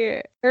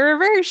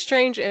very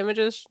strange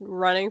images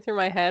running through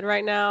my head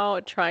right now,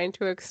 trying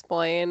to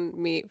explain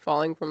meat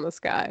falling from the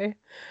sky.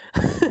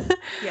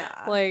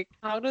 Yeah. Like,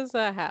 how does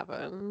that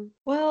happen?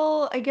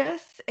 Well, I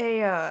guess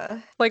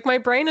Like, my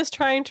brain is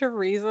trying to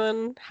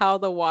reason how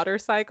the water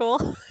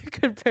cycle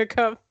could pick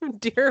up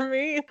deer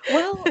meat.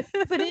 well,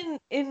 but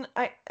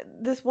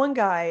this one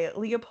guy,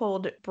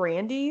 Leopold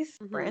Brandis,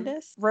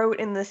 wrote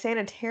in the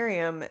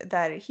Sanitarium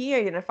that he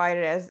identified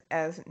it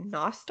as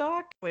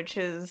Nostoc, which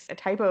is a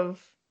type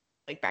of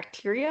like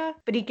bacteria,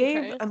 but he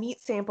gave a meat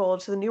sample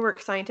to the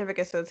Newark Scientific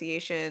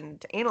Association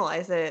to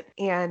analyze it,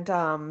 and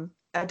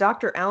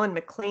Dr. Alan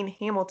McLean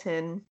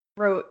Hamilton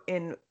wrote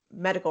in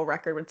medical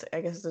record, which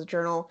I guess is a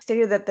journal,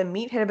 stated that the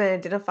meat had been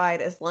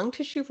identified as lung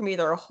tissue from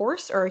either a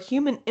horse or a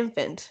human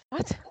infant.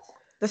 What?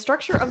 The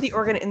structure of the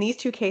organ in these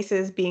 2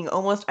 cases being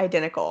almost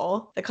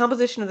identical. The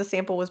composition of the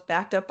sample was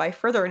backed up by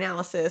further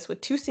analysis,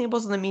 with 2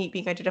 samples of the meat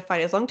being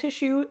identified as lung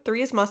tissue,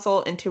 3 as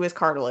muscle, and 2 as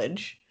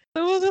cartilage.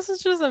 So this is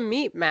just a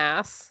meat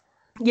mass.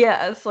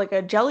 Yeah, it's like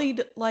a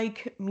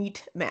jellied-like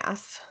meat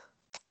mass.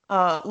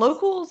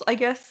 Locals, I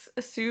guess,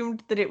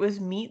 assumed that it was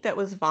meat that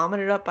was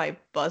vomited up by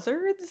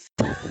buzzards.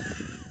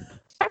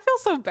 I feel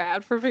so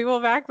bad for people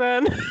back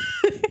then.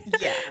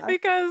 Yeah.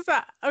 Because,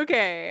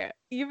 okay,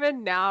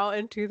 even now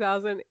in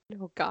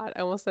oh God,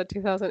 I almost said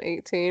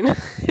 2018.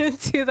 In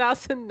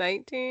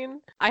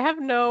 2019, I have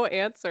no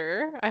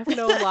answer. I have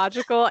no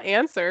logical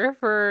answer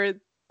for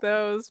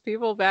those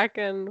people back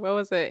in, what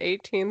was it,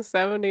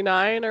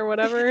 1879 or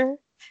whatever?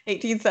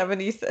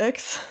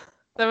 1876.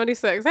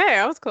 76. Hey,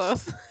 I was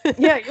close.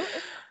 Yeah.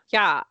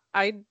 Yeah,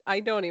 I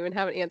don't even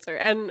have an answer.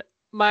 And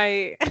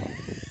my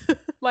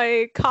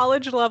my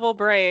college level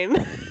brain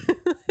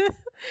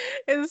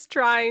is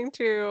trying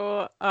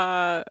to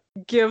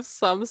give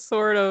some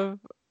sort of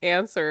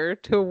answer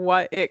to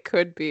what it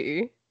could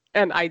be,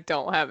 and I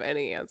don't have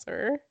any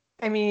answer.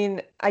 I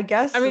mean,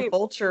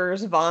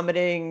 vultures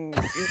vomiting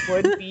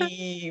would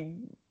be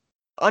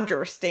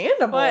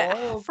understandable.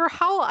 But for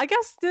how, I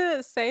guess, did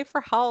it say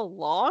for how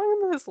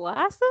long this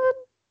lasted?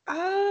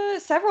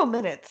 Several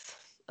minutes,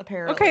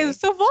 apparently. Okay,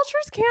 so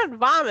vultures can't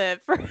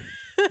vomit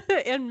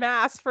in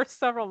mass for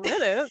several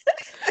minutes.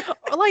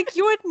 Like,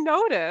 you would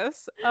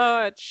notice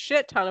a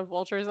shit ton of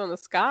vultures in the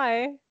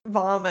sky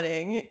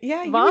vomiting.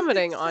 Yeah,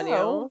 vomiting on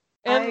you.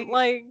 And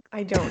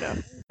I don't know.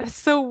 It's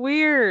so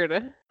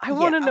weird. I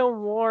want to know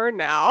more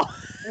now.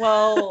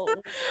 Well,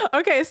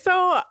 okay,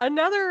 so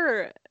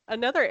another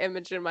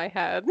image in my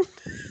head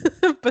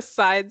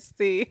besides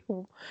the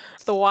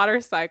water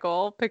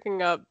cycle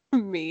picking up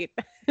meat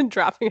and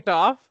dropping it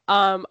off.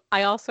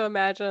 I also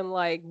imagine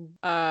like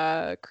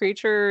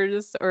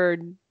creatures or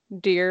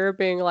deer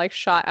being like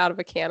shot out of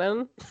a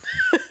cannon.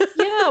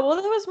 Yeah, well,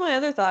 that was my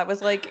other thought,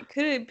 was like,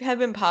 could it have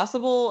been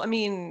possible, I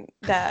mean,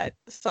 that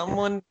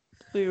someone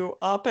flew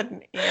up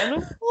an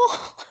animal?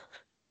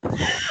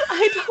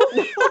 I don't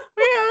know.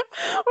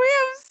 We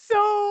have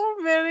so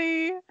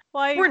many,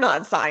 like, we're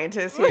not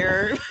scientists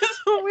here.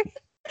 we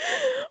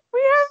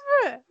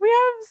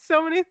have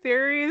so many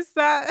theories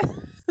that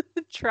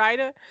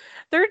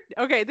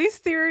these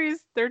theories,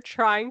 they're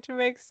trying to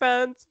make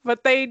sense,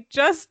 but they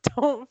just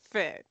don't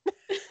fit.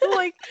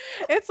 Like,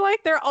 it's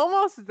like they're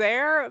almost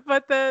there,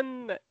 but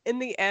then in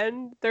the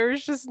end,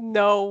 there's just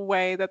no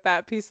way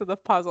that piece of the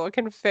puzzle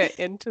can fit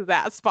into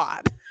that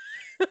spot.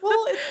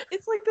 Well,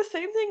 it's like the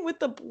same thing with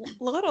the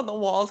blood on the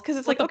walls, because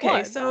it's like, okay,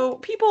 blood. So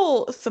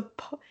people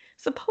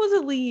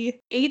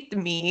supposedly ate the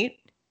meat.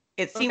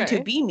 It seemed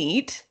to be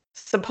meat.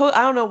 I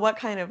don't know what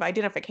kind of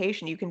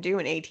identification you can do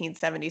in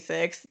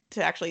 1876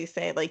 to actually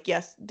say, like,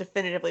 yes,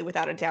 definitively,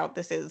 without a doubt,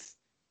 this is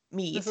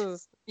meat. This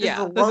is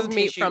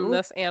meat from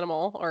this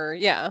animal, or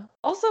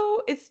Also,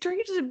 it's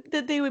strange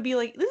that they would be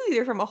like, this is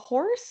either from a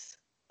horse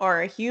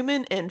or a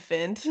human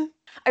infant.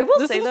 I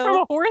will say, though, from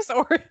a horse,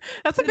 or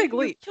that's a big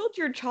leap. If you killed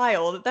your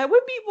child, that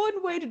would be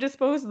one way to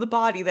dispose of the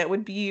body that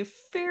would be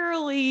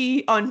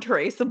fairly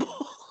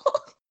untraceable.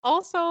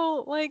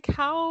 Also, like,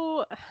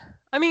 how?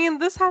 I mean,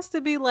 this has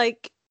to be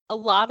like a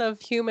lot of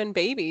human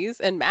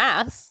babies en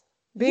masse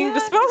being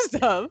disposed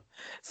of.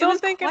 So I'm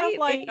thinking of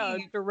like a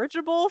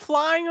dirigible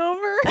flying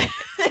over.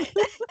 I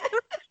guess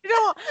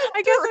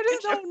I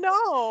just don't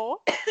know.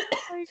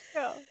 Like,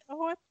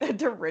 what? A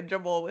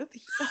dirigible with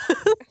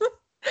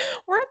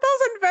weren't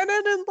those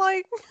invented in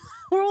like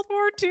World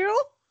War II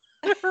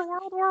or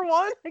World War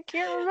I? I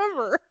can't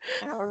remember.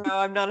 I don't know.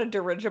 I'm not a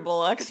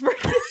dirigible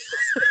expert.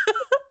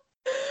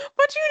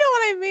 But you know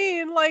what I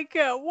mean. Like,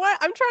 what?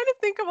 I'm trying to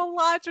think of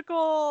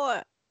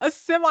a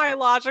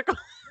semi-logical.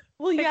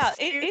 Well, yeah,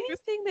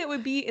 anything that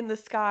would be in the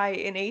sky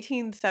in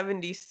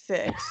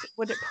 1876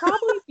 would it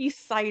probably be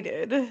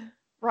sighted.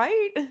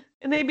 right?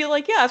 And they'd be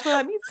like, yeah, that's where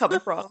that meat's coming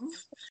from.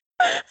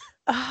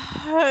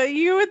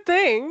 You would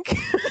think. Where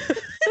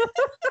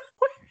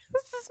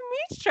is this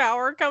meat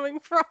shower coming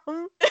from?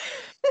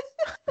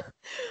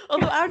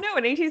 Although, I don't know,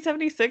 in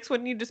 1876,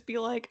 wouldn't you just be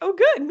like, oh,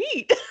 good,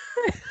 meat?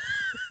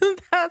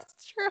 That's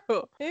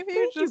true. Maybe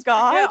you Thank you, just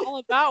God. forget all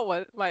about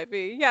what it might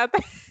be. Yeah,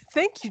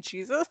 thank you,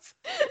 Jesus,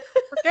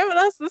 for giving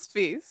us this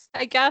feast.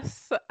 I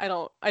guess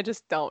I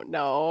just don't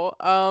know.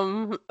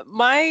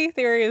 My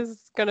theory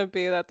is gonna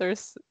be that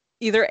there's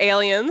either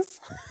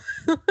aliens,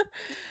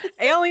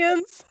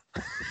 aliens,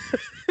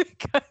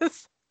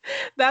 because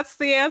that's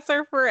the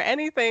answer for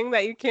anything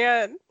that you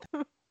can't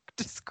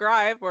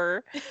describe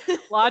or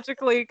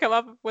logically come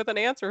up with an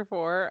answer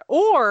for,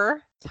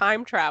 or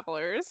time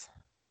travelers.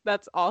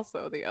 That's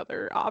also the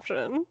other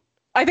option.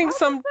 I think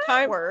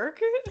sometimes work.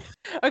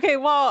 Okay,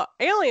 well,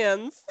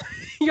 aliens,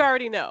 you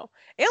already know.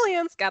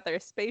 Aliens got their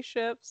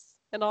spaceships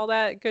and all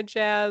that good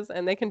jazz,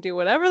 and they can do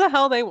whatever the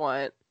hell they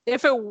want.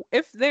 If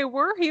they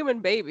were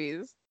human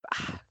babies,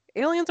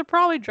 aliens are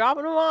probably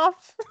dropping them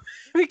off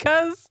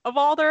because of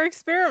all their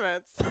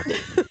experiments.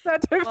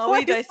 Well,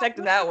 we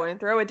dissected that one.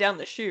 Throw it down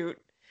the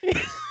chute.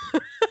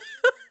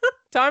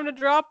 Time to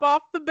drop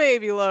off the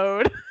baby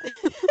load.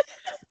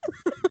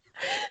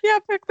 Yeah,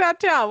 pick that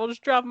town. We'll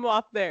just drop them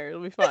off there.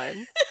 It'll be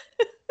fine.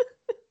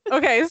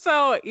 Okay,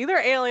 so either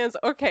aliens.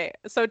 Okay,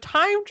 so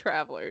time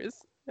travelers.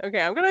 Okay,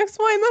 I'm gonna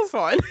explain this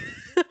one.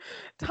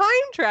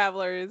 Time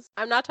travelers.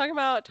 I'm not talking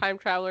about time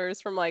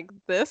travelers from like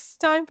this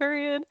time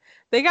period.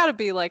 They gotta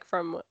be like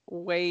from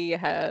way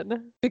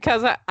ahead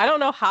because I don't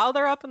know how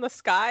they're up in the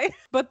sky,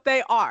 but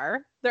they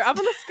are. They're up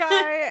in the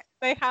sky.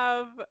 They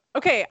have.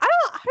 Okay,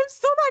 I'm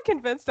still not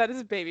convinced that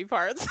it's baby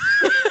parts.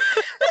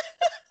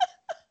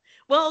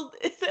 Well,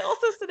 they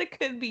also said it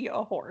could be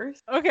a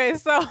horse. Okay,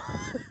 so.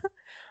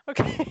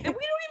 Okay. And we don't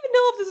even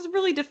know if this is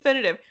really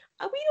definitive. We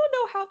don't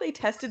know how they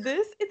tested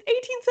this. It's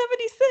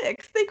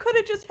 1876. They could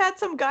have just had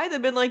some guy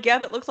that been like, yeah,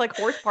 that looks like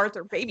horse parts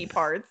or baby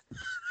parts.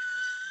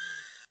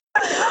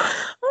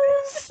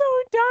 I'm so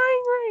dying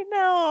right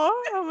now.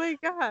 Oh my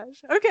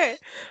gosh. Okay.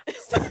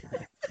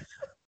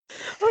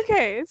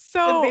 Okay,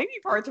 so the baby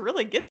parts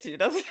really get you,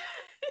 doesn't it?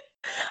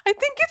 I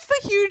think it's the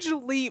huge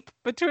leap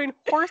between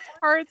horse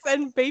parts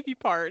and baby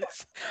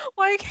parts.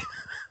 Like,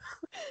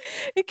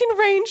 it can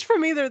range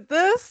from either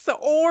this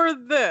or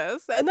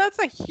this, and that's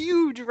a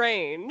huge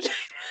range.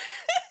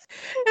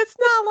 It's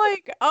not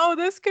like, oh,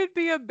 this could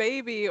be a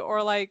baby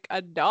or like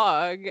a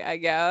dog, I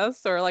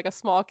guess, or like a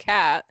small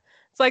cat.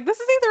 It's like,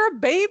 this is either a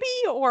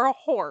baby or a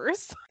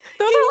horse.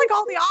 Those are like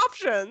all the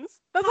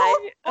options. That's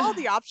all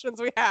the options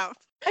we have.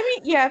 I mean,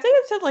 yeah, if they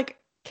had said like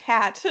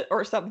cat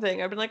or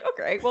something, I'd be like,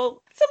 okay,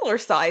 well, similar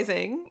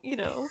sizing, you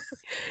know.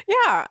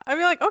 Yeah, I'd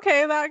be like,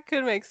 okay, that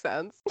could make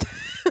sense.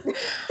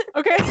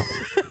 Okay,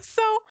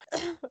 so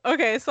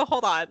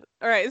hold on.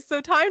 All right,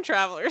 so time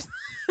travelers.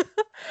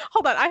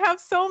 Hold on, I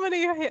have so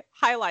many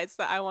highlights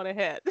that I want to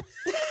hit.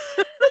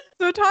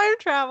 So time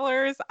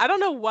travelers, I don't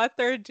know what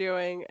they're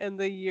doing in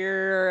the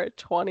year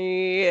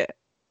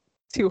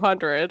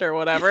 2200 or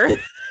whatever.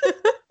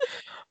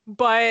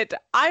 But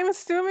I'm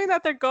assuming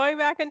that they're going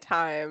back in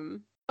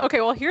time. Okay,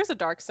 well, here's a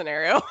dark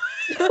scenario.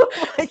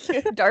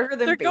 Darker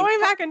than they're going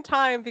back in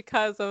time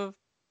because of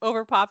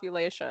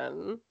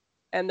overpopulation,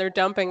 and they're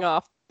dumping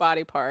off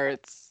body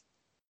parts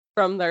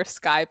from their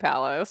sky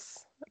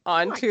palace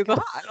onto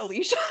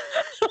Alicia.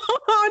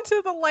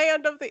 onto the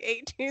land of the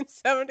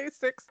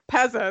 1876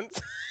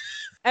 peasants,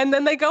 and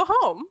then they go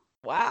home.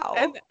 Wow.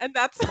 And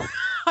that's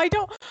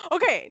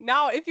Okay,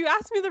 now if you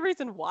ask me the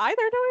reason why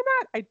they're doing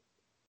that,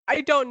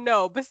 I don't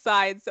know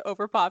besides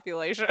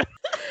overpopulation.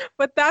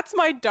 But that's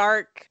my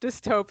dark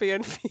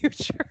dystopian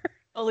future.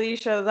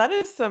 Alicia, that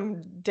is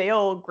some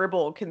Dale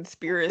Gribble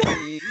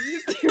conspiracy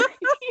theory.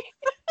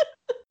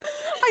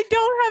 I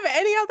don't have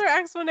any other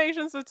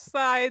explanations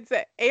besides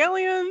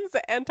aliens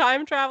and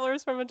time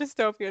travelers from a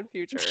dystopian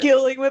future.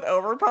 Dealing with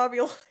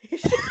overpopulation.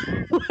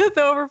 With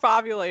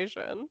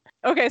overpopulation.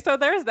 Okay, so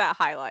there's that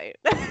highlight.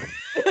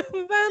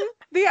 Then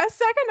the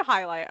second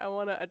highlight I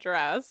want to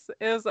address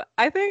is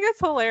I think it's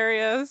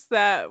hilarious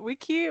that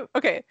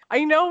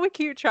I know we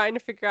keep trying to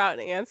figure out an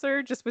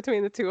answer just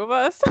between the two of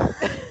us.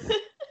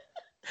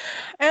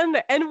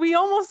 and we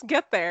almost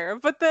get there,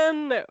 but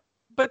then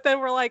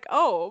we're like,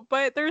 oh,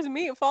 but there's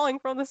meat falling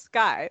from the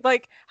sky.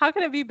 Like, how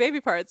can it be baby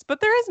parts?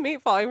 But there is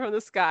meat falling from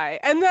the sky.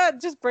 And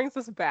that just brings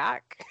us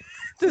back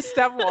to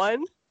step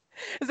one,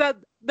 is that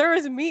there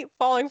is meat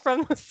falling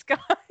from the sky.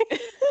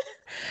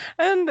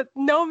 And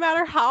no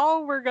matter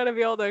how we're going to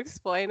be able to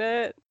explain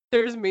it,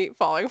 there's meat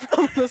falling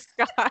from the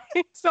sky.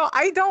 So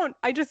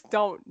I just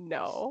don't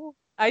know.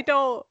 I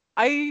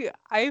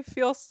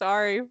feel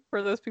sorry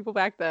for those people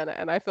back then,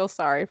 and I feel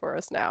sorry for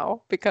us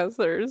now because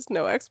there's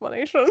no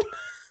explanation.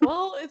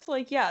 Well, it's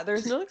like, yeah,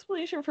 there's no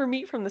explanation for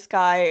meat from the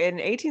sky in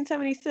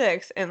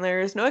 1876, and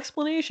there's no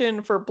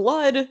explanation for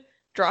blood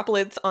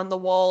droplets on the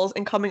walls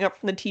and coming up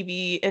from the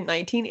TV in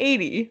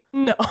 1980.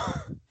 No.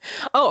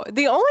 Oh,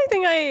 the only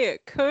thing I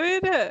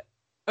could...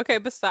 okay,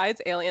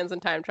 besides aliens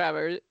and time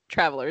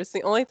travelers,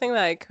 the only thing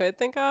that I could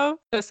think of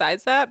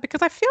besides that,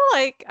 because I feel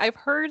like I've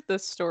heard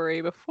this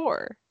story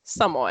before,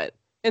 somewhat,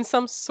 in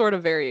some sort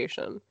of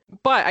variation.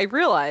 But I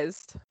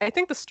realized, I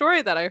think the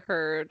story that I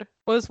heard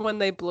was when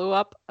they blew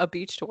up a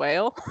beached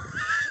whale.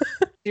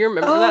 Do you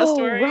remember that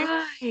story?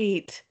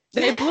 Right.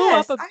 They blew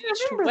up Yes, a I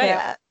beached remember whale.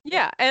 that.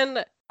 Yeah,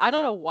 and I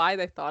don't know why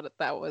they thought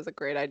that was a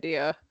great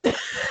idea.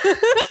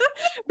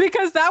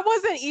 Because that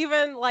wasn't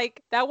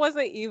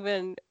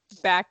even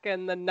back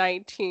in the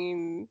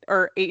 19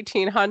 or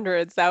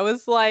 1800s. That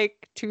was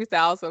like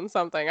 2000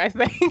 something, I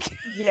think.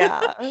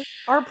 Yeah.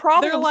 Our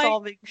problem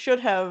solving should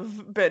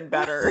have been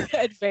better.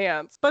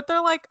 Advanced. But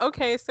they're like,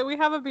 okay, so we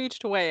have a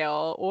beached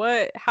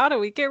whale. How do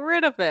we get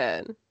rid of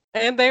it?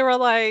 And they were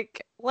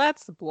like,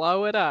 let's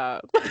blow it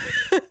up.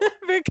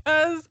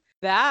 Because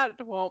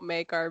that won't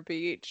make our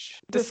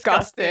beach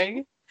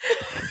disgusting.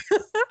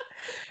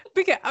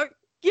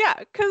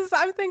 Because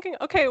I'm thinking,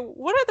 okay,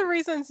 what are the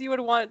reasons you would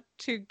want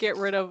to get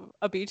rid of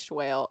a beached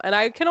whale? And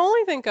I can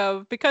only think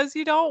of because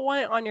you don't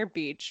want it on your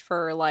beach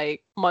for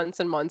like months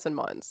and months and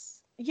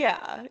months.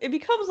 Yeah, it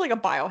becomes like a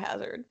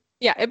biohazard.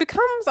 Yeah, it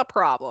becomes a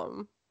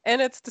problem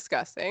and it's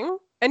disgusting.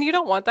 And you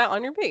don't want that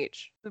on your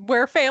beach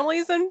where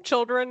families and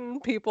children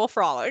and people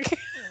frolic.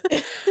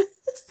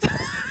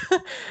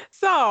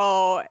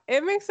 So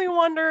it makes me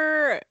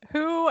wonder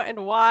who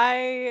and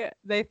why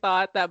they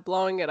thought that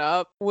blowing it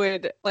up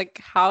would, like,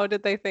 how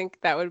did they think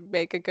that would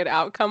make a good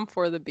outcome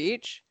for the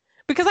beach?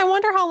 Because I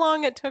wonder how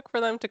long it took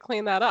for them to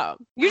clean that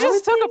up. You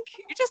just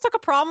took a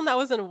problem that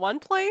was in one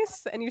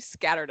place and you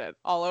scattered it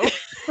all over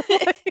the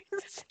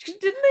place.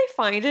 Didn't they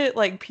find it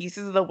like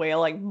pieces of the whale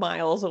like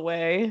miles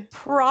away?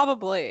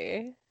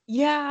 Probably.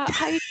 Yeah,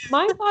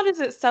 my thought is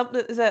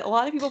that a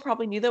lot of people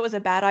probably knew that was a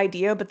bad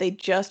idea, but they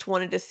just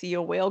wanted to see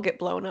a whale get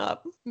blown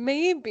up.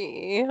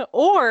 Maybe.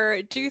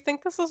 Or do you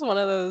think this is one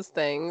of those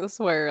things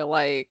where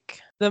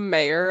like the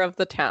mayor of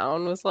the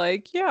town was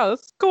like, yeah,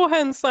 let's go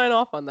ahead and sign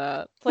off on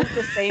that. It's like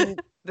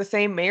the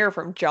same mayor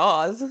from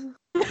Jaws.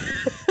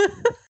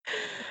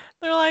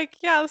 They're like,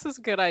 yeah, this is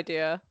a good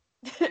idea.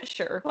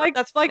 Sure. Like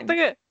that's like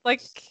fine.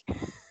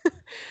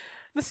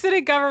 the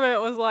city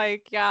government was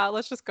like, yeah,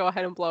 let's just go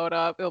ahead and blow it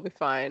up. It'll be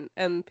fine.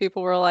 And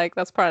people were like,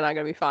 that's probably not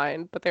going to be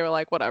fine. But they were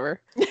like,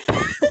 whatever.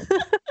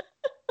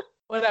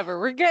 Whatever.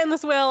 We're getting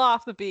this whale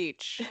off the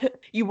beach.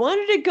 You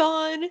wanted it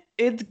gone.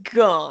 It's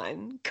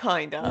gone.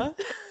 Kinda.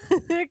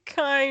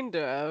 Kind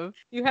of.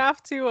 You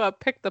have to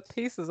pick the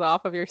pieces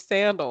off of your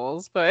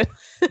sandals, but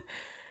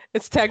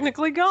it's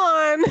technically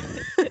gone.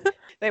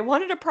 They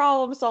wanted a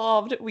problem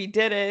solved. We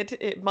did it.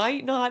 It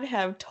might not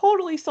have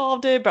totally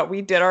solved it, but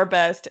we did our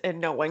best, and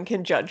no one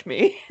can judge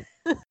me.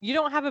 You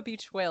don't have a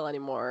beach whale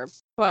anymore,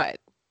 but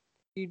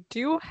you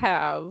do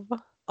have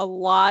a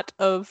lot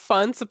of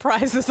fun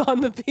surprises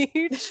on the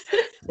beach.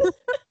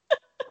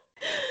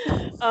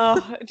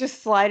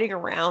 Just sliding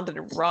around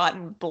in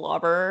rotten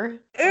blubber.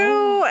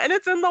 Ew, and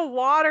it's in the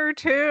water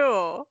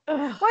too.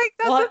 Like,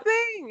 that's What? the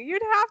thing.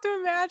 You'd have to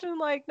imagine,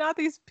 like, not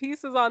these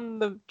pieces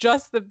on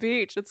just the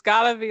beach. It's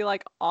gotta be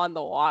like on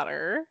the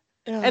water.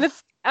 And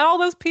all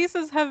those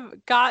pieces have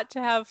got to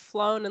have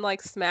flown and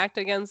like smacked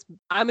against,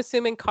 I'm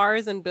assuming,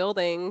 cars and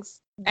buildings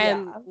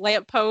and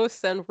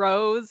lampposts and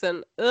roads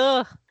and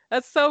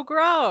that's so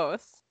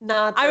gross.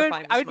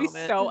 I would be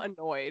so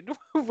annoyed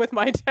with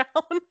my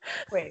town.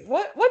 Wait,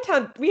 what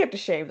town? We have to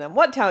shame them.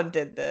 What town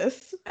did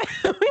this?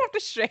 We have to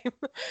shame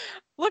them.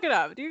 Look it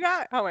up.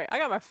 Oh wait, I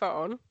got my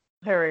phone.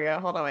 There we go.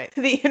 Hold on, wait.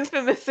 The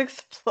infamous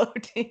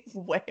exploding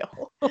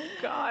whale. Oh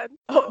God.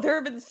 Oh, there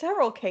have been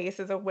several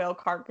cases of whale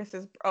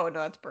carcasses. Oh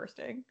no, it's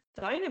bursting.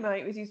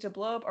 Dynamite was used to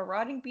blow up a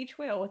rotting beach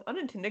whale with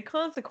unintended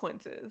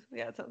consequences.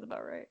 Yeah, that sounds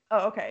about right.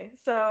 Oh, okay.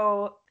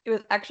 So it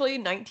was actually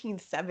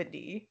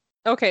 1970.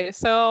 Okay,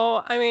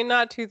 so I mean,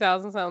 not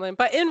 2000 something,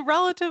 but in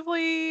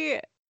relatively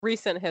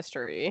recent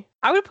history.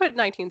 I would put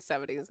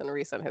 1970s in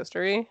recent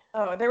history.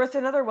 Oh, there was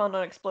another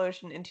well-known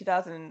explosion in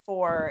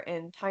 2004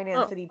 in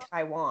Tainan City,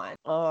 Taiwan.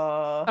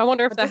 I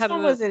wonder if this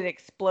one was it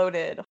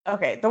exploded.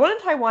 Okay, the one in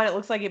Taiwan, it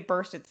looks like it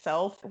burst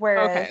itself,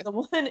 whereas the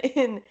one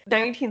in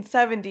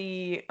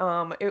 1970,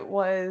 it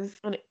was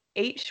an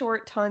 8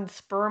 short ton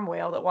sperm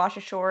whale that washed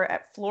ashore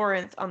at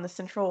Florence on the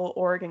central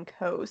Oregon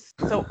coast.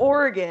 So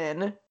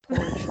Oregon,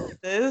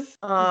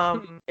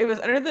 it was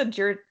under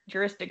the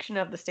jurisdiction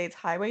of the state's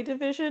highway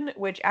division,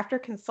 which after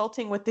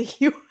consulting with the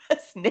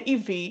U.S.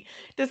 Navy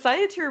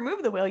decided to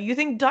remove the whale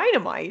using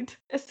dynamite,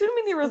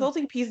 assuming the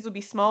resulting pieces would be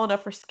small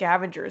enough for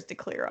scavengers to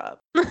clear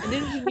up. An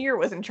engineer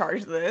was in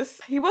charge of this.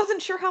 He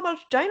wasn't sure how much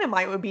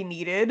dynamite would be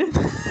needed.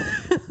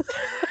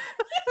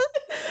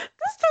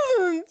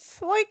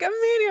 Like,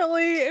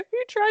 immediately, if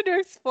you tried to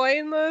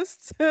explain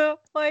this to,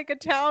 like, a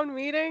town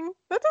meeting,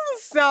 that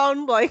doesn't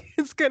sound like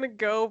it's gonna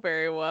go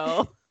very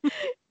well.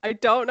 I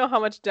don't know how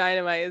much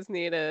dynamite is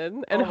needed,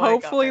 and Oh my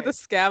hopefully the God.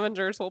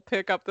 scavengers will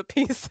pick up the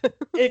pieces.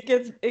 It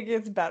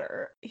gets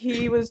better.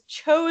 He was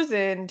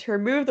chosen to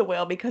remove the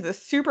whale because a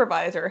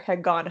supervisor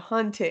had gone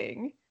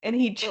hunting, and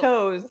he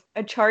chose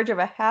a charge of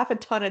 1/2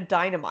 ton of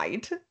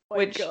dynamite, My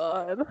which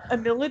God. a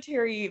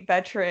military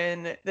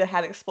veteran that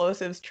had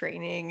explosives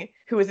training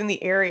who was in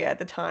the area at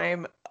the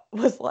time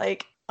was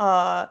like,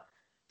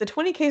 the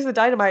 20 cases of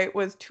dynamite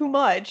was too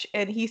much,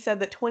 and he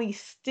said that 20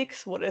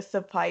 sticks would have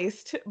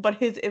sufficed, but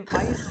his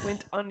advice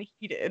went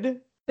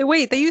unheeded.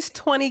 Wait, they used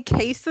 20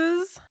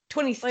 cases?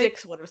 20 Like-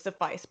 sticks would have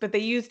sufficed, but they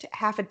used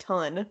 1/2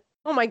 ton.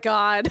 Oh my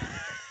God.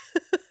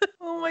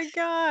 Oh my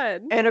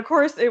God. And of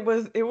course it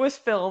was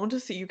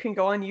filmed, so you can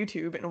go on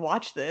YouTube and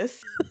watch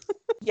this.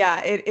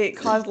 Yeah, it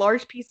caused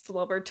large pieces of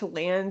lumber to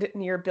land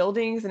near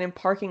buildings and in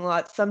parking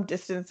lots some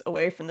distance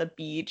away from the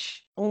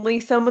beach. Only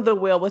some of the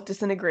whale was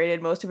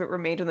disintegrated. Most of it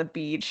remained on the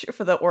beach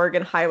for the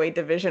Oregon Highway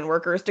Division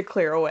workers to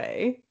clear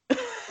away.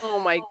 Oh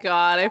my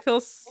God. I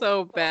feel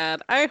so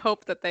bad. I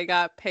hope that they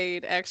got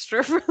paid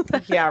extra for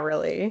that. Yeah,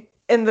 really.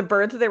 And the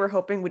birds that they were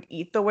hoping would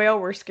eat the whale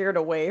were scared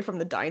away from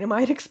the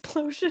dynamite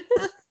explosion.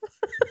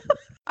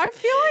 I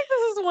feel like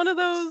this is one of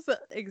those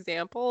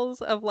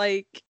examples of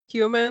like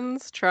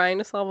humans trying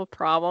to solve a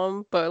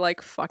problem, but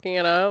like fucking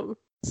it up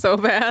so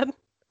bad.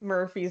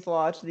 Murphy's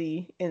Law to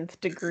the nth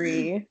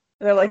degree.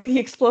 They're like, the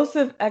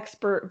explosive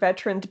expert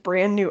veteran's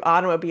brand new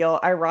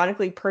automobile,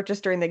 ironically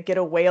purchased during the Get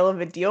a Whale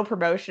of a Deal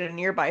promotion in a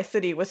nearby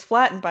city, was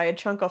flattened by a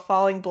chunk of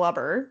falling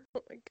blubber.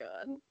 Oh my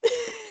God.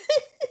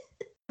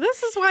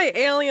 This is why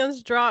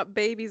aliens drop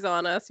babies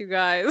on us, you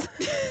guys.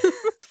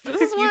 This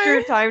is Future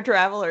why. time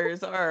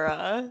travelers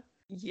are,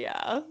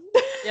 yeah.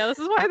 Yeah, this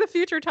is why the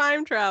future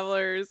time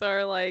travelers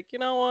are like, you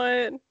know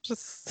what?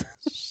 Just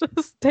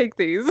take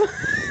these.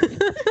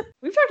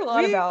 We've talked a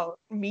lot about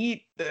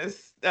meat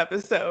this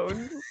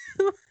episode.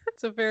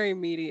 It's a very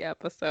meaty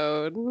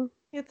episode.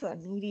 It's a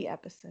meaty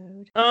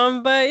episode.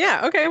 But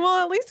yeah, okay,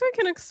 well at least we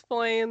can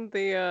explain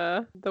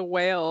the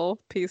whale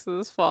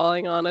pieces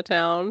falling on a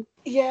town.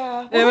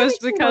 Yeah. It well, that was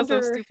makes me because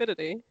of wonder,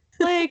 stupidity.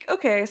 like,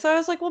 okay, so I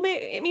was like, well,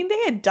 I mean, they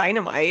had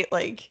dynamite,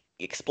 like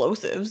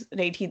explosives in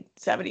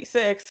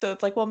 1876, so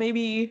it's like, well,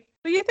 maybe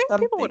But you think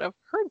something. people would have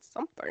heard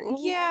something.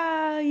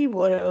 Yeah, you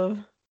would have.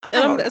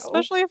 And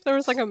especially if there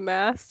was like a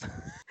mass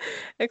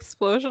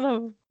explosion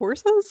of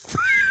horses.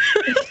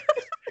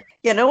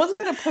 Yeah, no one's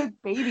gonna put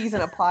babies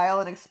in a pile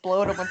and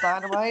explode them with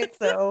dynamite.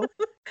 So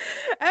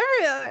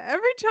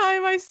Every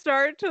time I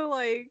start to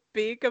like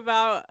speak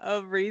about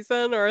a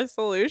reason or a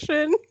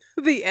solution,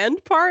 the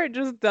end part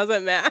just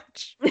doesn't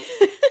match.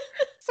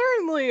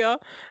 Certainly a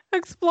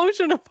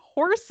explosion of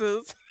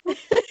horses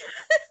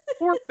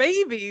or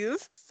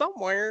babies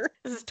somewhere.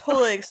 this is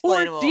totally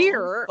explainable. Or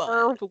deer but-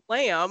 or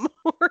lamb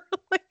or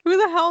like who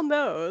the hell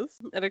knows?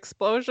 An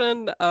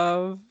explosion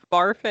of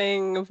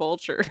barfing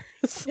vultures.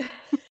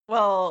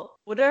 Well,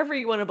 whatever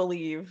you want to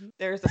believe,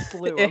 there's a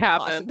slew It of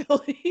happened.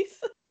 possibilities.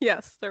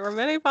 Yes, there were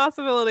many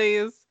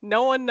possibilities.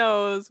 No one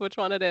knows which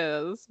one it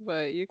is,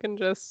 but you can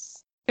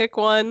just pick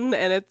one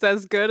and it's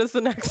as good as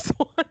the next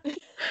one.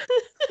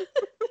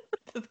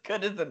 As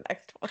good as the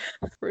next one.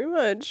 Pretty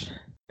much.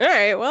 All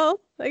right, well,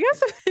 I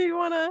guess if you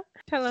want to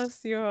tell us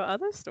your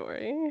other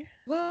story.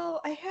 Well,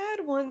 I had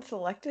one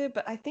selected,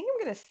 but I think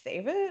I'm gonna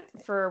save it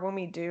for when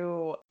we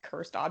do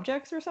cursed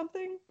objects or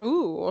something.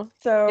 Ooh.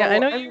 So Yeah, I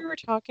know I'm- you were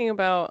talking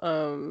about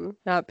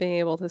not being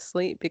able to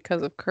sleep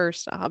because of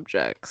cursed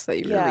objects that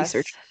you were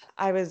researching.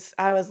 I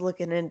was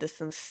looking into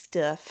some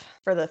stuff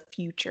for the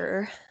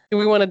future. Do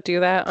we want to do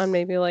that on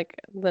maybe like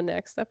the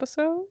next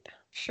episode?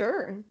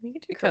 Sure, we can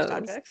do Because cursed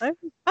objects.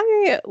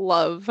 I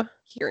love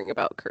hearing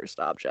about cursed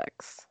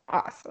objects.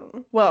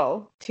 Awesome.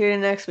 Well, tune in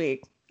next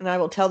week, and I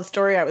will tell the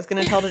story I was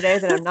going to tell today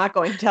that I'm not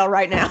going to tell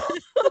right now.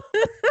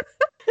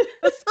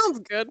 That sounds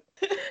good.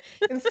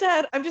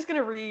 Instead, I'm just going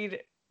to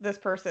read this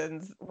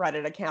person's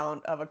Reddit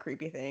account of a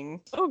creepy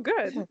thing. Oh,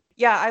 good.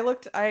 Yeah, I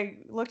looked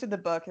at the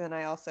book, and then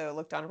I also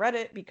looked on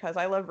Reddit because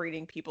I love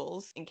reading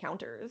people's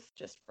encounters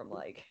just from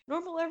like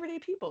normal everyday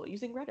people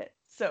using Reddit.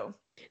 So,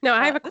 Now,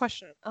 I have a this-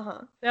 question.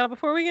 uh-huh. Now,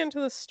 before we get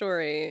into the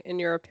story, in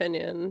your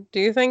opinion,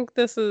 do you think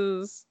this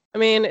is, I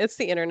mean, it's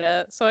the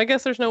internet, so I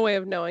guess there's no way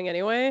of knowing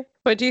anyway,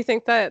 but do you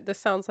think that this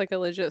sounds like a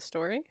legit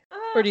story?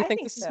 Or do you I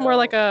think this is more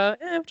like so.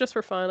 just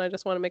for fun, I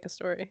just want to make a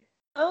story?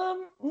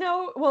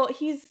 No, well,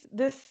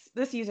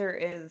 this user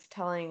is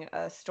telling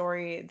a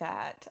story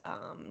that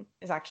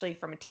is actually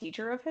from a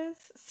teacher of his.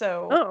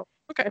 So, Oh,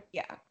 okay.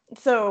 yeah.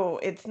 So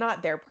it's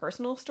not their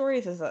personal story.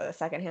 This is a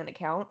secondhand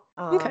account.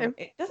 Okay.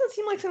 It doesn't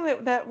seem like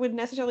something that would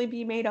necessarily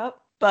be made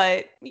up,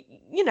 but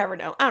you never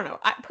know. I don't know.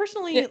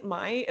 Personally, Yeah.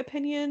 my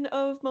opinion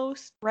of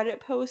most Reddit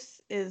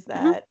posts is Mhm.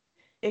 that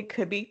it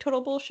could be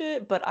total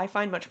bullshit, but I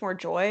find much more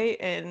joy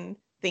in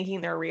thinking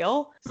they're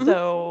real. Mhm.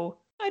 So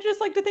I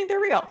just like to think they're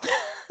real.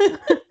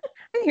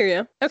 I hear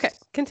you. Okay,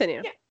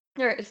 continue. Yeah.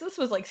 All right, so this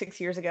was like 6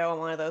 years ago on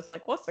one of those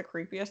like, what's the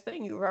creepiest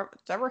thing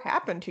that's ever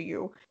happened to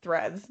you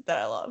threads that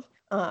I love.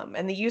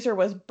 And the user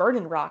was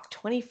Burden Rock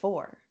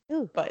 24.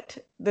 Ooh. But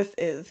this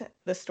is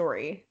the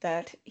story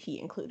that he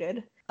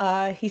included.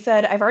 He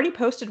said, I've already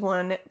posted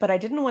one, but I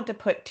didn't want to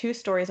put 2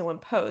 stories in one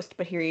post,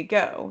 but here you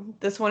go.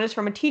 This one is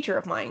from a teacher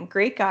of mine.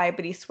 Great guy,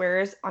 but he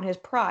swears on his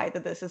pride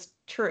that this is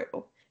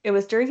true. It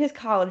was during his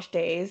college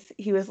days.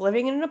 He was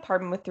living in an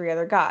apartment with 3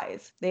 other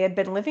guys. They had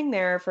been living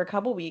there for a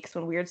couple weeks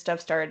when weird stuff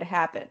started to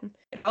happen.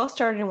 It all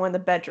started in one of the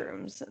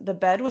bedrooms. The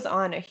bed was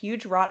on a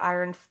huge wrought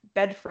iron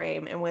bed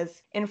frame and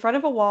was in front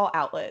of a wall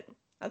outlet.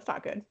 That's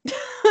not good.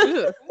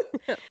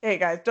 Hey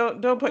guys,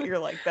 don't put your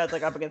bed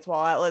up against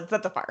wall outlets.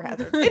 That's a fire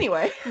hazard.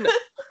 Anyway,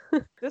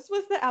 this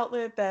was the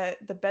outlet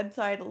that the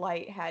bedside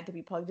light had to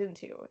be plugged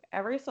into.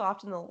 Every so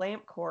often, the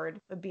lamp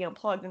cord would be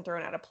unplugged and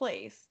thrown out of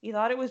place. He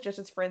thought it was just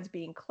his friends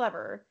being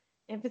clever.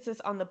 Emphasis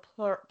on the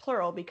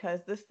plural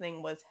because this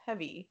thing was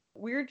heavy.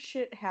 Weird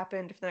shit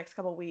happened for the next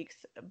couple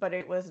weeks, but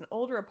it was an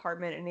older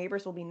apartment and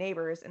neighbors will be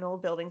neighbors and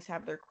old buildings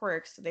have their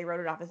quirks, so they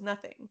wrote it off as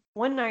nothing.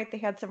 One night they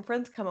had some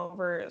friends come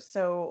over,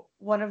 so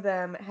one of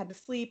them had to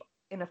sleep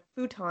in a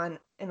futon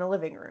in the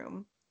living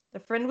room. The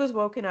friend was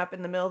woken up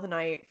in the middle of the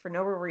night for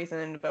no real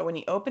reason, but when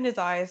he opened his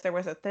eyes, there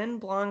was a thin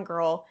blonde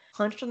girl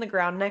hunched on the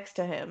ground next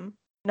to him.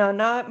 Now,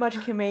 not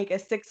much can make a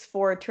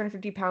 6'4",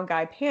 250-pound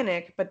guy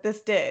panic, but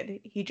this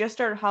did. He just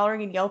started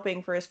hollering and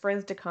yelping for his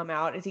friends to come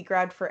out as he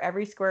grabbed for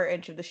every square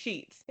inch of the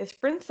sheets. His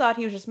friends thought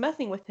he was just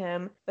messing with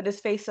him, but his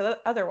face said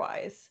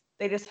otherwise.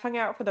 They just hung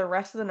out for the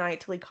rest of the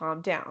night till he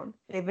calmed down.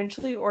 They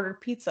eventually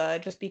ordered pizza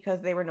just because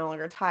they were no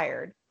longer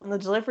tired. When the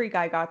delivery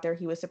guy got there,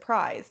 he was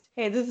surprised.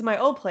 Hey, this is my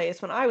old place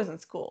when I was in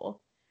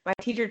school. My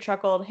teacher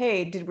chuckled,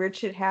 hey, did weird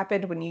shit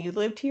happen when you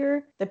lived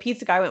here? The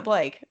pizza guy went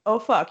blank. Oh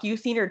fuck, you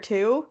seen her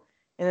too?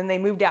 And then they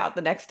moved out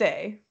the next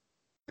day.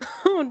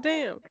 Oh,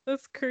 damn.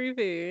 That's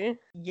creepy.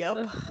 Yep.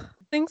 Ugh.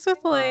 Things with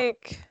I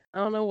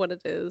don't know what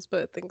it is,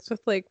 but things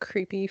with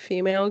creepy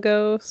female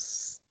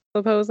ghosts,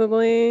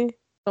 supposedly.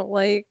 Don't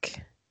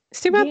like.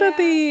 It's too bad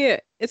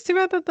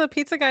that the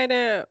pizza guy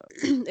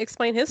didn't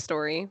explain his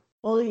story.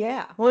 Well,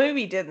 yeah. Well,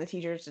 maybe he did and the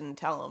teachers didn't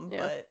tell him,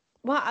 Yeah. but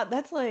well,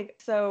 that's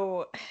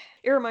so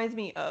it reminds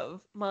me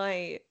of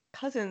my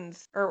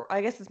cousin's, or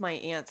I guess it's my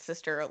aunt's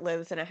sister,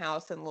 lives in a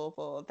house in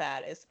Louisville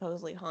that is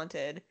supposedly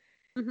haunted.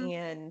 Mm-hmm.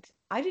 And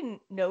I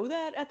didn't know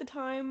that at the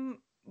time,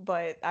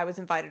 but I was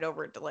invited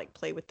over to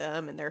play with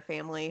them and their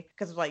family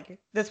because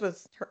this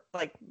was her,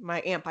 my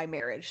aunt by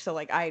marriage, so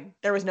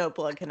there was no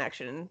blood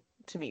connection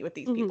to meet with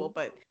these people,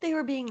 but they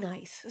were being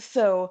nice.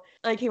 So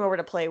I came over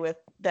to play with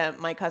them,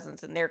 my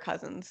cousins and their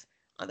cousins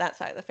on that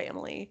side of the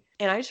family.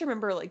 And I just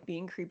remember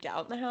being creeped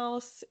out in the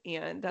house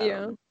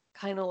and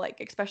kind of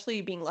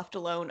especially being left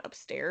alone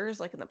upstairs,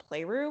 in the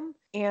playroom.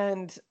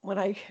 And when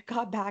I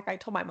got back, I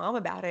told my mom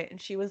about it and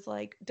she was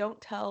like,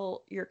 don't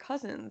tell your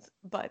cousins,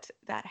 but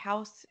that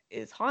house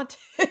is haunted.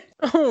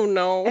 Oh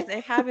no. And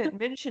they haven't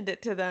mentioned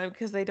it to them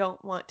because they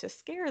don't want to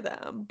scare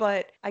them.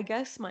 But I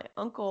guess my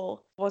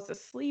uncle was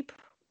asleep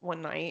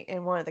one night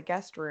in one of the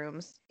guest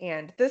rooms.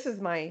 And this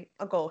is my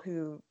uncle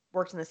who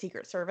works in the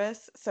Secret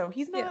Service. So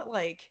he's not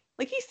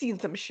he's seen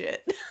some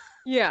shit.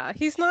 Yeah,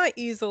 he's not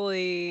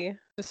easily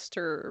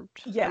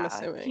disturbed. Yeah, I'm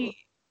assuming.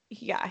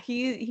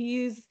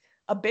 He's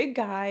a big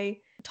guy,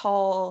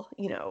 tall,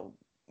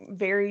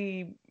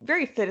 very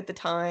very fit at the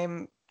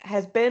time.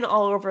 Has been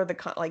all over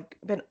the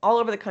been all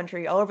over the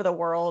country, all over the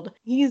world.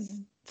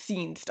 He's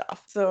seen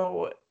stuff.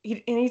 So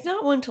he's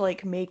not one to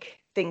make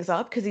things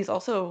up because he's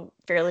also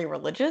fairly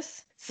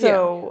religious.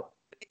 So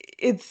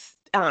it's,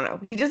 I don't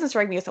know. He doesn't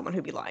strike me as someone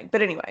who'd be lying.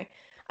 But anyway,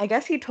 I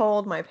guess he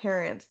told my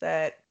parents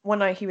that one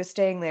night he was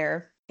staying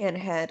there and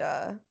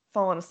had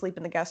fallen asleep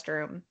in the guest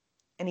room.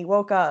 And he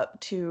woke up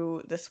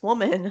to this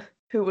woman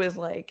who was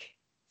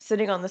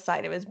sitting on the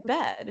side of his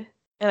bed.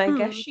 And I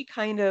guess she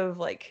kind of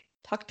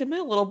tucked him in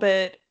a little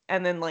bit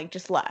and then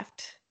just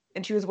left.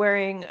 And she was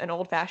wearing an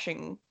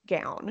old-fashioned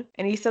gown.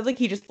 And he said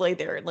he just lay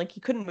there and he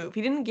couldn't move.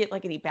 He didn't get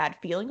any bad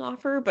feeling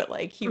off her, but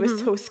he was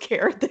so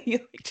scared that he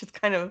just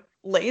kind of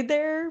laid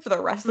there for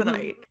the rest of the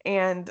night.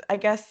 And I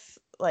guess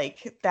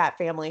that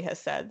family has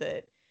said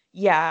that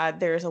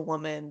there's a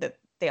woman that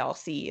they all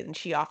see and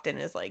she often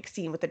is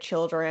seen with the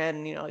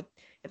children.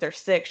 If they're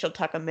sick, she'll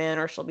tuck them in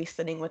or she'll be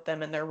sitting with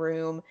them in their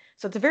room.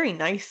 So it's a very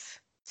nice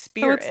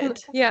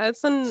spirit.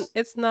 So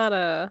it's not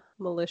a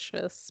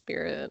malicious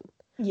spirit.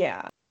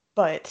 Yeah,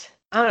 but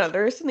I don't know.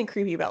 There is something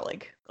creepy about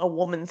a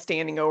woman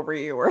standing over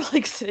you or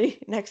sitting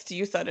next to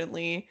you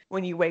suddenly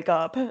when you wake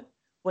up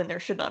when there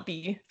should not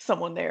be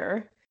someone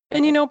there.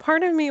 And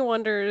part of me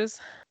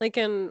wonders,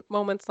 in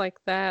moments like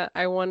that,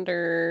 I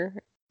wonder,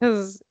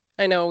 because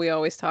I know we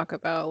always talk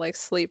about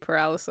sleep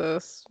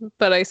paralysis,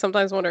 but I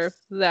sometimes wonder if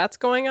that's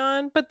going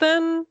on. But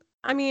then,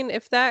 I mean,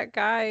 if that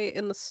guy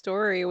in the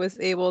story was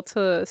able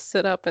to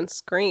sit up and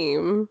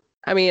scream,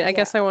 I mean, I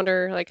guess I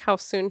wonder how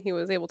soon he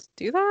was able to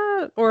do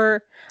that,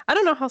 or I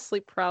don't know how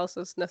sleep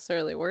paralysis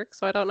necessarily works,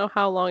 so I don't know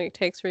how long it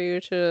takes for you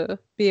to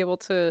be able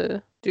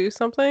to do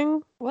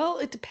something. Well,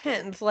 it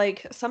depends.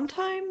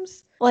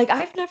 Sometimes,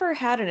 I've never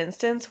had an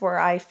instance where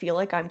I feel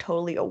I'm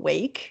totally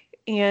awake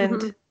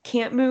and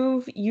can't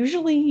move.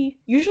 Usually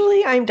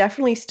I'm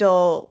definitely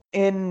still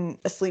in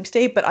a sleep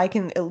state, but I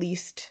can at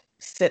least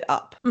sit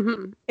up.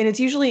 Mm-hmm. And it's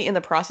usually in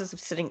the process of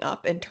sitting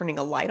up and turning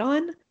a light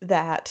on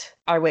that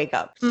I wake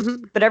up.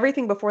 Mm-hmm. But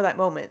everything before that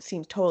moment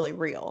seems totally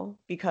real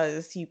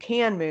because you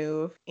can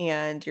move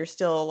and you're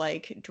still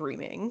like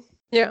dreaming.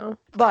 Yeah.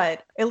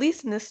 But at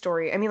least in this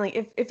story, I mean,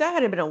 like, if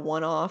that had been a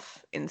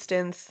one-off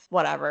instance,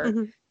 whatever.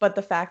 Mm-hmm. But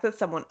the fact that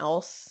someone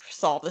else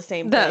saw the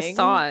same That thing,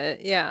 saw it,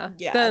 yeah.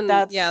 yeah, Then,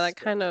 that's yeah, that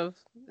kind of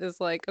is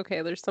like,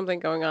 okay, there's something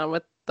going on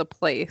with the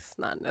place,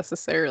 not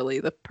necessarily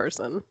the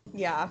person.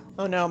 yeah.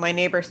 Oh no, my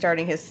neighbor's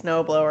starting his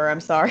snowblower.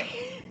 I'm sorry.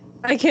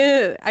 I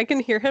can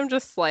hear him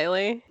just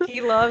slightly.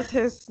 He loves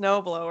his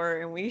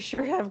snowblower, and we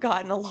sure have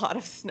gotten a lot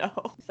of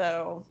snow.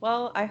 So,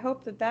 well, I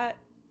hope that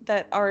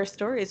our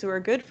stories were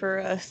good for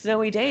a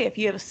snowy day if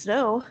you have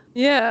snow.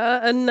 Yeah,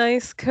 a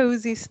nice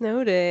cozy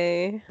snow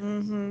day.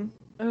 Mm-hmm.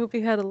 I hope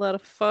you had a lot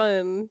of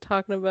fun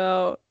talking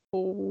about,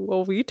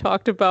 well, we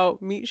talked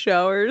about meat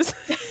showers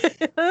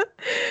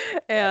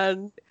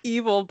and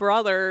evil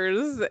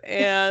brothers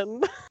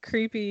and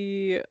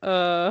creepy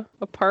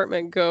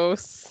apartment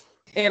ghosts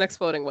and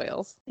exploding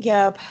whales.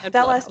 Yep, And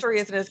that last bloodhouses. story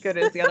isn't as good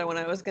as the other one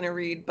I was going to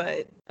read,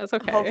 but That's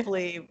okay.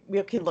 hopefully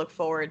we can look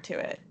forward to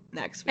it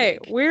next week. Hey,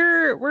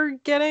 we're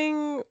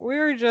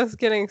just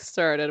getting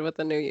started with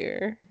the new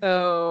year.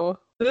 So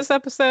this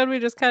episode we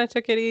just kind of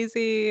took it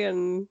easy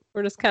and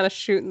we're just kind of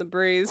shooting the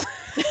breeze.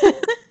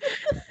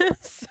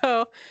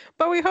 So,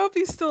 but we hope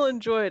you still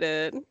enjoyed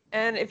it.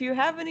 And if you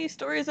have any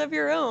stories of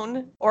your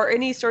own or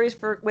any stories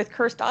with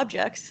cursed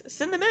objects,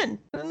 send them in.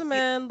 Send them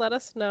in. Let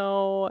us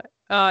know.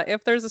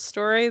 If there's a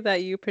story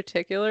that you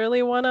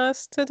particularly want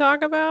us to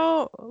talk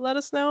about, let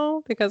us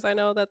know, because I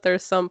know that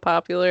there's some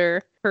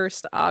popular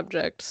cursed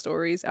object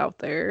stories out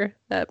there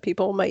that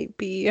people might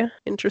be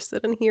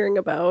interested in hearing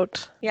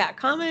about. Yeah,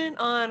 comment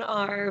on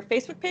our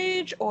Facebook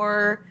page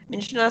or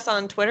mention us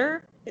on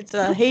Twitter. It's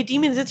Hey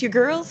Demons, It's Your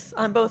Girls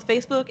on both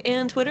Facebook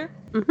and Twitter.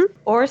 Mm-hmm.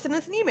 Or send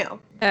us an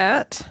email.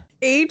 At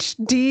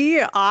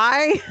HDIYG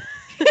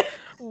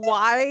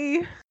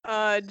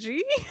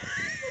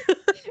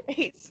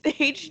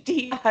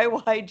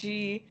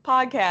HDIYG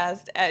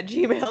podcast at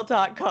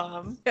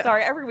gmail.com. Yeah.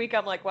 Sorry, every week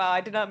I'm like, wow, I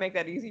did not make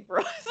that easy for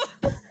us.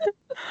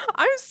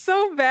 I'm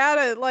so bad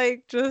at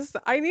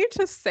I need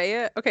to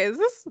say it. Okay,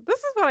 this is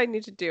what I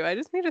need to do. I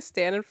just need to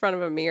stand in front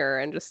of a mirror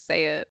and just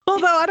say it.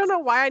 Although I don't know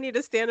why I need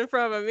to stand in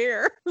front of a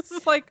mirror. This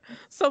is like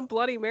some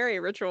Bloody Mary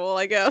ritual,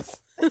 I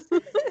guess. The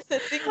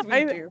things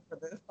we do for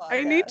this podcast.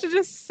 I need to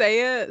just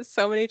say it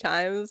so many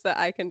times that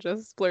I can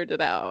just blurt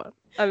it out.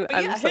 I'm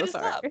so hit us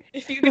sorry. up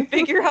if you can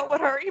figure out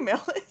what our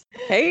email is.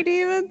 Hey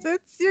demons,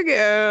 it's your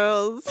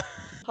girls.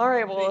 All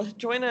right, well,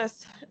 join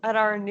us at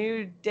our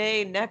new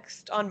day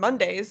next on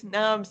Mondays.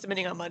 Now I'm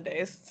submitting on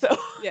Mondays, so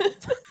Yes.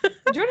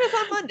 join us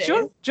on Mondays.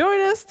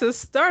 Join us to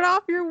start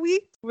off your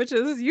week, which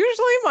is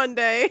usually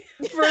Monday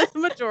for the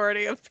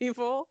majority of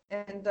people.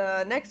 And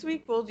next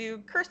week we'll do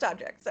cursed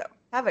objects. So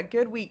have a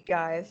good week,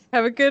 guys.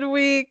 Have a good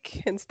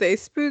week and stay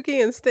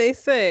spooky and stay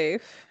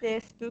safe. Stay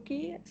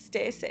spooky,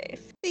 stay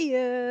safe. See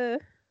ya.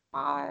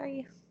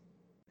 Bye.